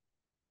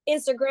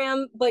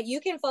Instagram, but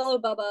you can follow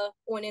Bubba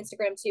on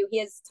Instagram too. He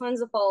has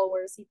tons of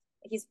followers.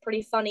 He's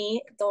pretty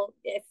funny. Don't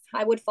if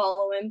I would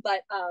follow him,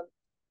 but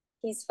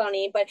he's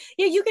funny. But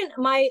yeah, you can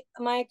my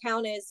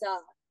account is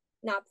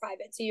not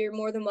private, so you're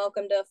more than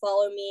welcome to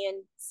follow me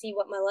and see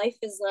what my life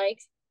is like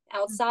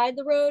outside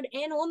the road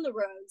and on the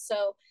road.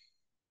 So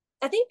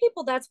I think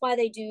people, that's why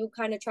they do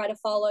kind of try to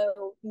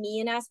follow me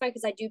in aspect,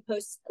 because I do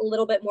post a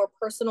little bit more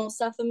personal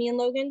stuff of me and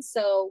Logan.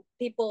 So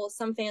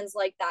some fans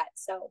like that.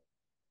 So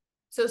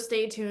So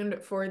stay tuned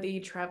for the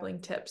traveling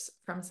tips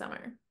from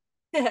Summer.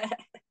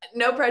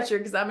 No pressure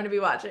because I'm going to be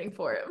watching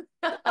for him.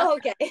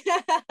 okay.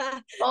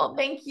 Well,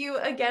 thank you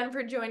again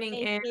for joining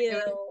Thank in. It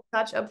was you.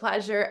 such a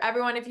pleasure.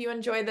 Everyone, if you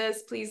enjoy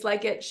this, please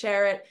like it,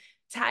 share it,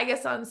 tag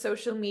us on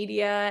social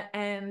media,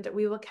 and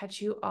we will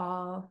catch you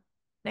all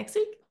next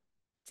week.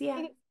 See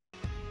ya.